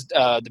 this is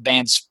the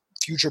band's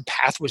future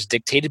path was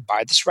dictated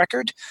by this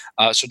record.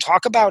 So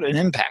talk about an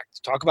impact.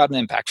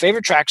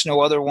 Favorite tracks,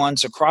 No Other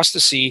Ones, Across the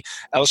Sea,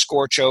 El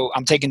Scorcho,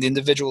 I'm taking the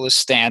individualist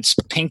stance,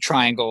 Pink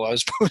Triangle, I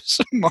was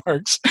supposed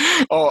Marks,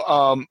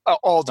 all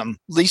of them.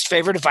 Least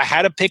favorite, if I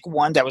had to pick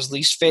one that was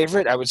least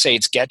favorite, I would say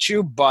it's Get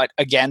You, but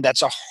again,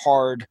 that's a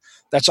hard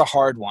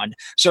one.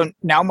 So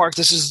now, Mark,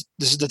 this is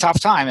the tough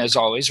time, as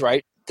always,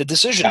 right? The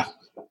decision.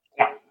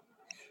 Yeah.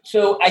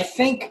 So I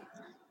think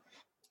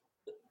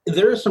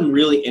there are some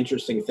really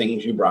interesting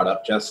things you brought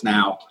up just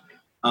now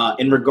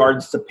in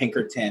regards to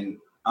Pinkerton.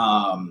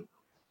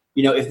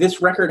 If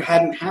this record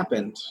hadn't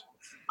happened,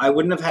 I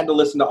wouldn't have had to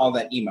listen to all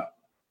that emo.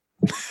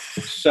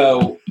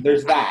 So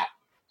there's that.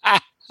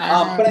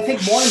 But I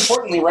think more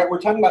importantly, right, we're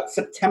talking about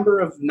September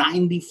of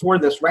 '94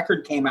 this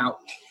record came out.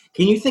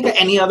 Can you think of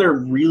any other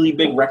really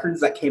big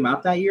records that came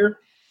out that year?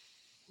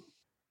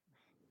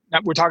 Now,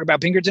 we're talking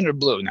about Pinkerton or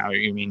Blue now,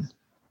 you mean?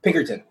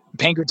 Pinkerton.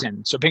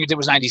 So Pinkerton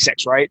was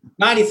 96, right?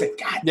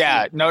 96. God.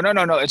 Yeah. No.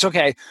 It's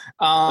okay.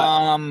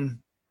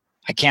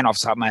 I can't off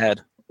the top of my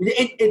head.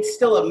 It's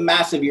still a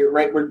massive year,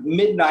 right? We're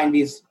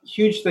mid-90s,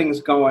 huge things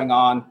going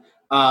on.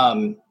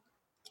 I'm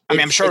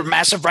sure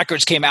massive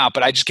records came out,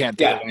 but I just can't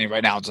think of any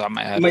right now off the top of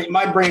my head.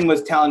 My brain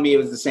was telling me it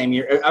was the same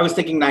year. I was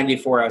thinking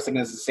 94. I was thinking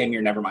it was the same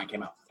year Nevermind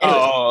came out.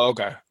 Anyways,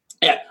 okay.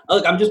 Yeah.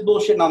 Look, I'm just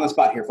bullshitting on the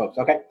spot here, folks,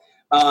 okay?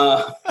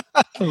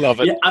 Love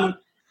it. Yeah,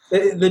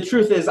 the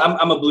truth is,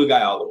 I'm a Blue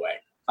guy all the way.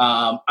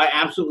 I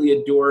absolutely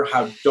adore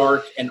how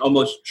dark and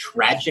almost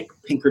tragic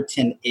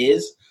Pinkerton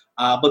is.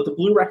 But the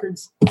Blue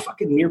record's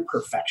fucking near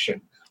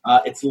perfection.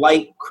 It's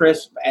light,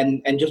 crisp,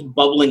 and just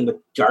bubbling with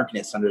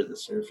darkness under the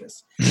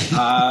surface.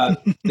 The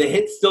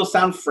hits still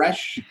sound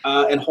fresh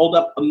and hold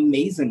up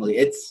amazingly.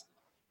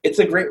 It's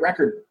a great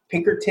record.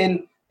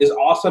 Pinkerton is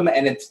awesome,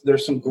 and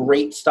there's some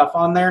great stuff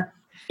on there.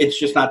 It's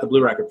just not the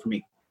Blue record for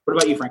me. What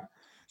about you, Frank?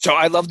 So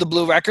I love the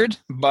Blue record,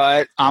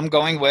 but I'm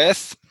going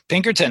with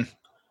Pinkerton.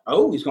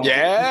 Oh, he's going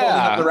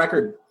up the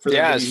record for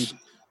those who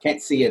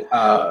can't see it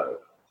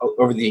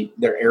over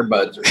their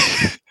earbuds or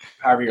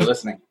however you're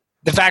listening.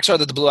 The facts are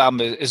that the Blue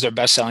album is their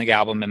best-selling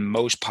album and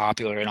most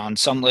popular, and on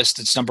some lists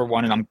it's number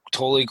one, and I'm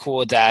totally cool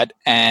with that.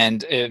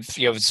 And if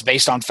it's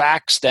based on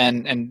facts,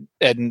 then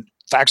and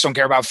facts don't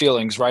care about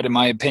feelings, right? In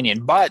my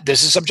opinion, but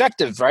this is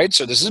subjective, right?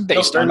 So this is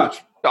based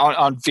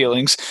on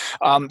feelings.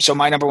 So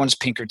my number one's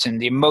Pinkerton.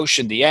 The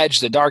emotion, the edge,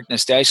 the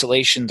darkness, the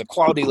isolation, the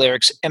quality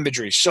lyrics,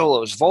 imagery,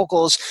 solos,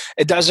 vocals.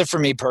 It does it for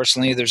me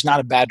personally. There's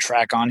not a bad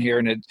track on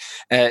here,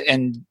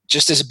 and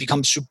just as it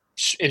becomes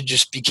it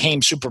just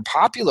became super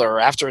popular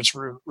after its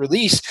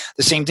release,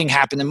 the same thing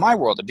happened in my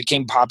world. It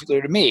became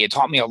popular to me. It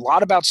taught me a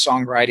lot about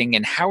songwriting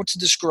and how to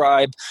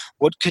describe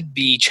what could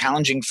be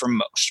challenging for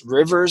most.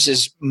 Rivers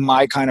is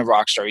my kind of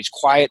rock star. He's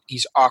quiet,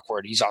 he's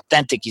awkward, he's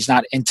authentic, he's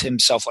not into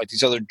himself like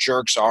these other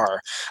jerks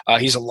are.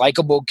 He's a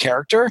likable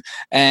character,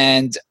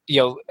 and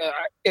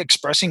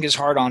expressing his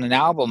heart on an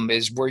album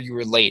is where you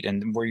relate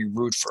and where you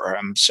root for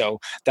him.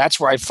 So that's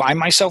where I find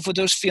myself with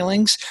those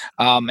feelings.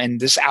 And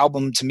this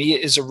album to me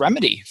is a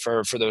remedy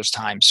for those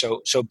times.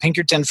 So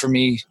Pinkerton for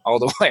me all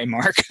the way,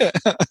 Mark.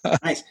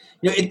 Nice.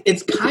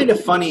 It's kind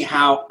of funny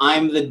how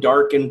I'm the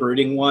dark and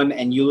brooding one,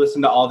 and you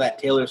listen to all that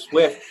Taylor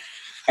Swift,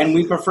 and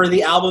we prefer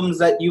the albums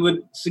that you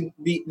would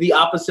the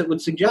opposite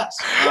would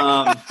suggest.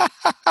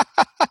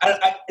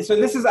 So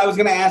I was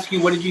going to ask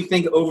you, what did you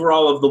think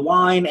overall of The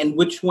Wine, and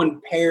which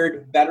one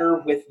paired better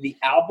with the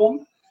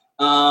album?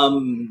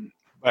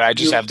 But I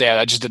just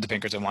I just did the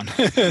Pinkerton one.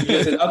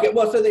 Okay,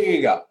 well, so there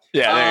you go.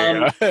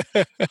 Yeah, there you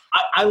go.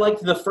 I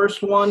liked the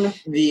first one,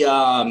 the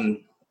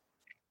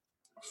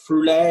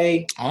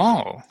Frulé.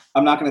 Oh.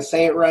 I'm not going to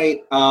say it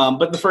right,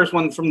 but the first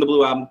one from the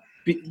Blue Album,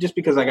 just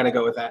because I got to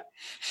go with that.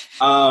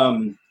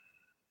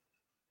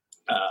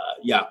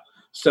 Yeah.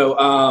 So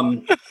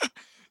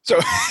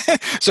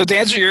to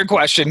answer your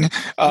question,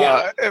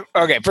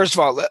 okay. First of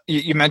all,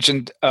 you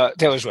mentioned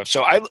Taylor Swift.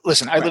 So I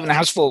live in a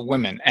house full of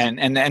women,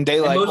 and they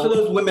like most of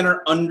those women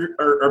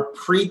are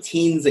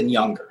preteens and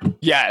younger.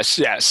 Yes.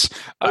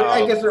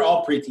 I guess they're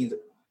all preteens.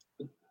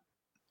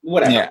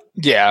 Whatever.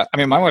 Yeah. I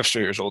mean, my wife's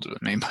 3 years older than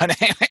me,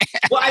 but anyway.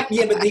 Well,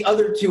 but the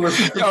other two are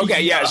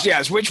okay.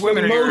 Yes. Which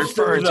women are you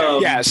referring to?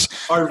 Yes,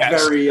 are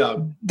very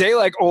young. They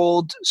like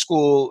old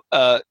school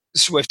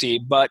Swiftie,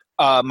 but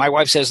my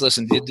wife says,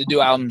 listen, the new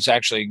album's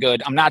actually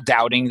good. I'm not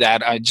doubting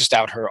that. I just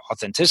doubt her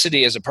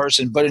authenticity as a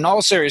person. But in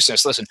all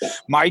seriousness, listen,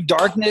 my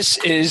darkness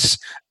is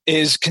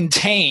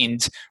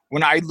contained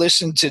when I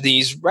listen to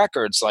these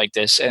records like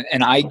this,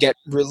 and I get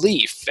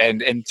relief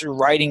and through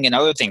writing and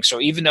other things.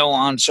 So even though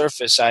on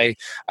surface I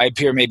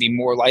appear maybe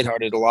more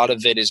lighthearted, a lot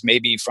of it is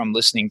maybe from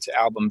listening to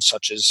albums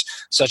such as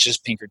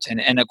Pinkerton.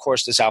 And of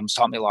course, this album's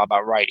taught me a lot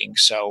about writing.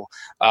 So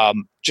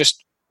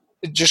just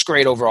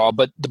great overall,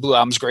 but the Blue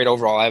Album's great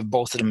overall. I have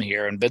both of them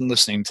here and been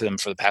listening to them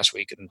for the past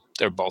week, and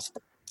they're both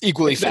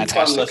equally fantastic. It's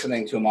been fun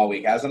listening to them all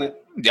week, hasn't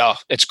it? Yeah,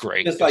 it's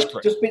great. Just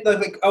be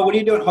like, oh, what are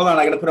you doing? Hold on,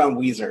 I got to put on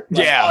Weezer.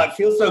 Oh, it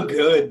feels so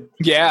good.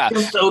 Yeah, it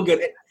feels so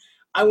good.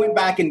 I went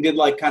back and did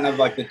kind of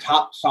the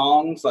top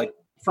songs,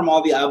 from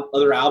all the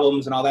other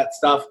albums and all that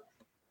stuff.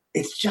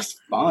 It's just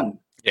fun.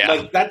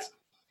 Yeah,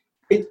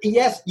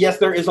 yes,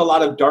 there is a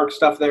lot of dark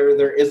stuff there.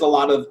 There is a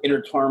lot of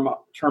inner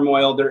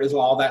turmoil. There is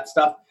all that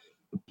stuff.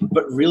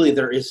 But really,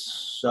 there is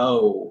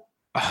so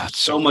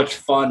much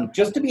fun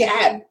just to be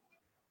had.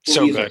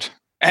 So Weezer. Good,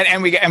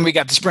 and we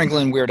got the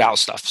sprinkling Weird Al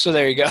stuff. So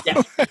there you go.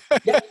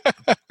 Yeah.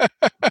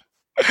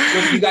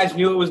 You guys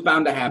knew it was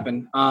bound to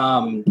happen.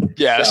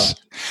 Yes.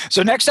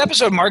 So next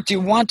episode, Mark, do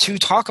you want to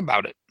talk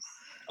about it?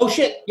 Oh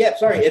shit! Yeah,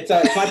 sorry. It's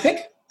my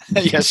pick.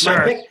 Yes, sir.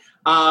 My pick.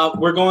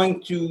 We're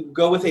going to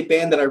go with a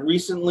band that I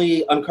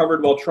recently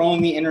uncovered while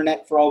trolling the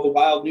internet for all the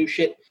wild new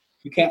shit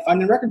you can't find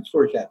in record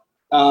stores yet.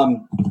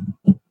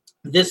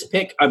 This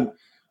pick, I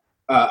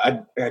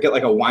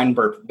get a wine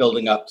burp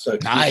building up. So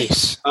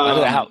nice.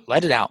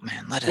 Let it out,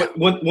 man. Let it out.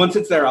 Once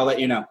it's there, I'll let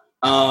you know.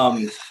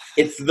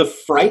 It's the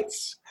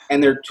Frights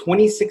and their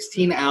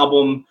 2016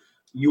 album,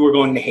 You Are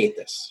Going to Hate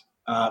This.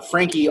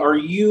 Frankie, are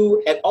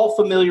you at all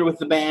familiar with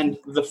the band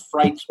The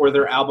Frights or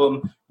their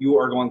album, You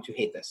Are Going to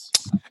Hate This?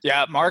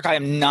 Yeah, Mark, I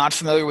am not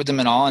familiar with them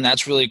at all, and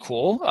that's really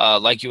cool.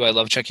 Like you, I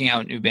love checking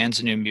out new bands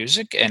and new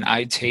music, and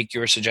I take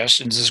your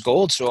suggestions as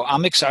gold, so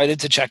I'm excited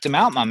to check them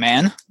out, my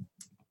man.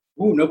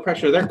 Ooh, no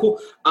pressure. They're cool.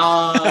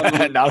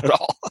 Not at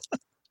all.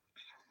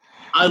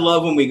 I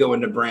love when we go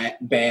into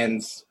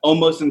bands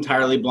almost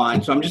entirely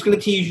blind, so I'm just going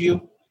to tease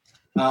you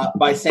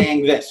by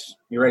saying this.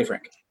 You ready,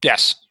 Frank?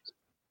 Yes.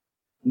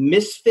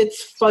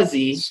 Misfits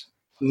Fuzzy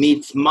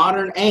meets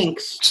Modern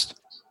Angst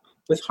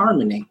with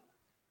Harmony.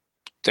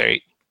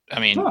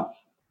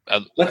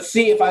 Let's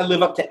see if I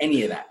live up to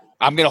any of that.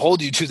 I'm going to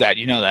hold you to that.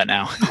 You know that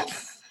now.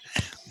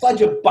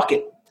 Fudge a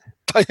bucket.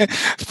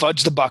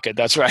 Fudge the bucket.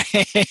 That's right.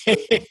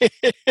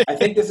 I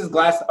think this is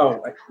glass.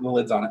 Oh, the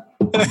lid's on it.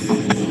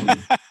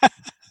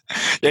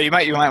 Yeah, you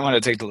might want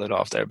to take the lid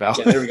off there, Bal.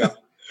 Yeah, there we go.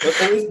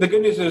 At least the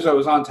good news is I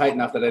was on tight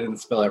enough that I didn't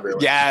spill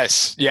everywhere.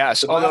 Yes.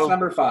 So glass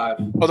number 5.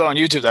 Although on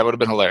YouTube that would have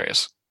been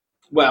hilarious.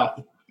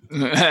 Well,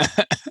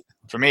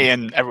 for me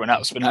and everyone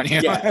else, but not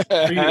you. Yeah,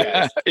 for you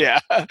guys.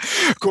 Yeah.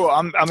 Cool.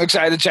 I'm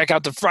excited to check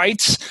out the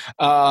Frights.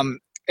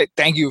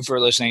 Thank you for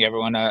listening,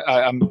 everyone.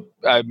 I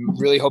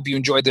really hope you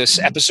enjoyed this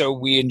episode.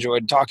 We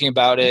enjoyed talking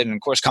about it and,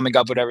 of course, coming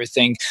up with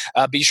everything.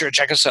 Be sure to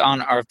check us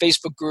on our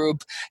Facebook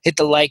group. Hit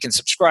the like and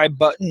subscribe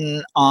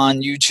button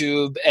on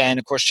YouTube. And,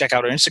 of course, check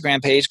out our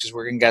Instagram page because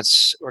we're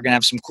gonna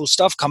have some cool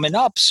stuff coming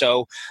up.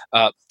 So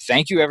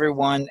thank you,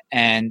 everyone,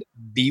 and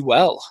be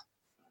well.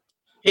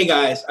 Hey,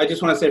 guys, I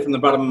just want to say from the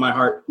bottom of my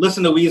heart,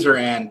 listen to Weezer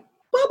and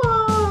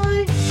bye-bye.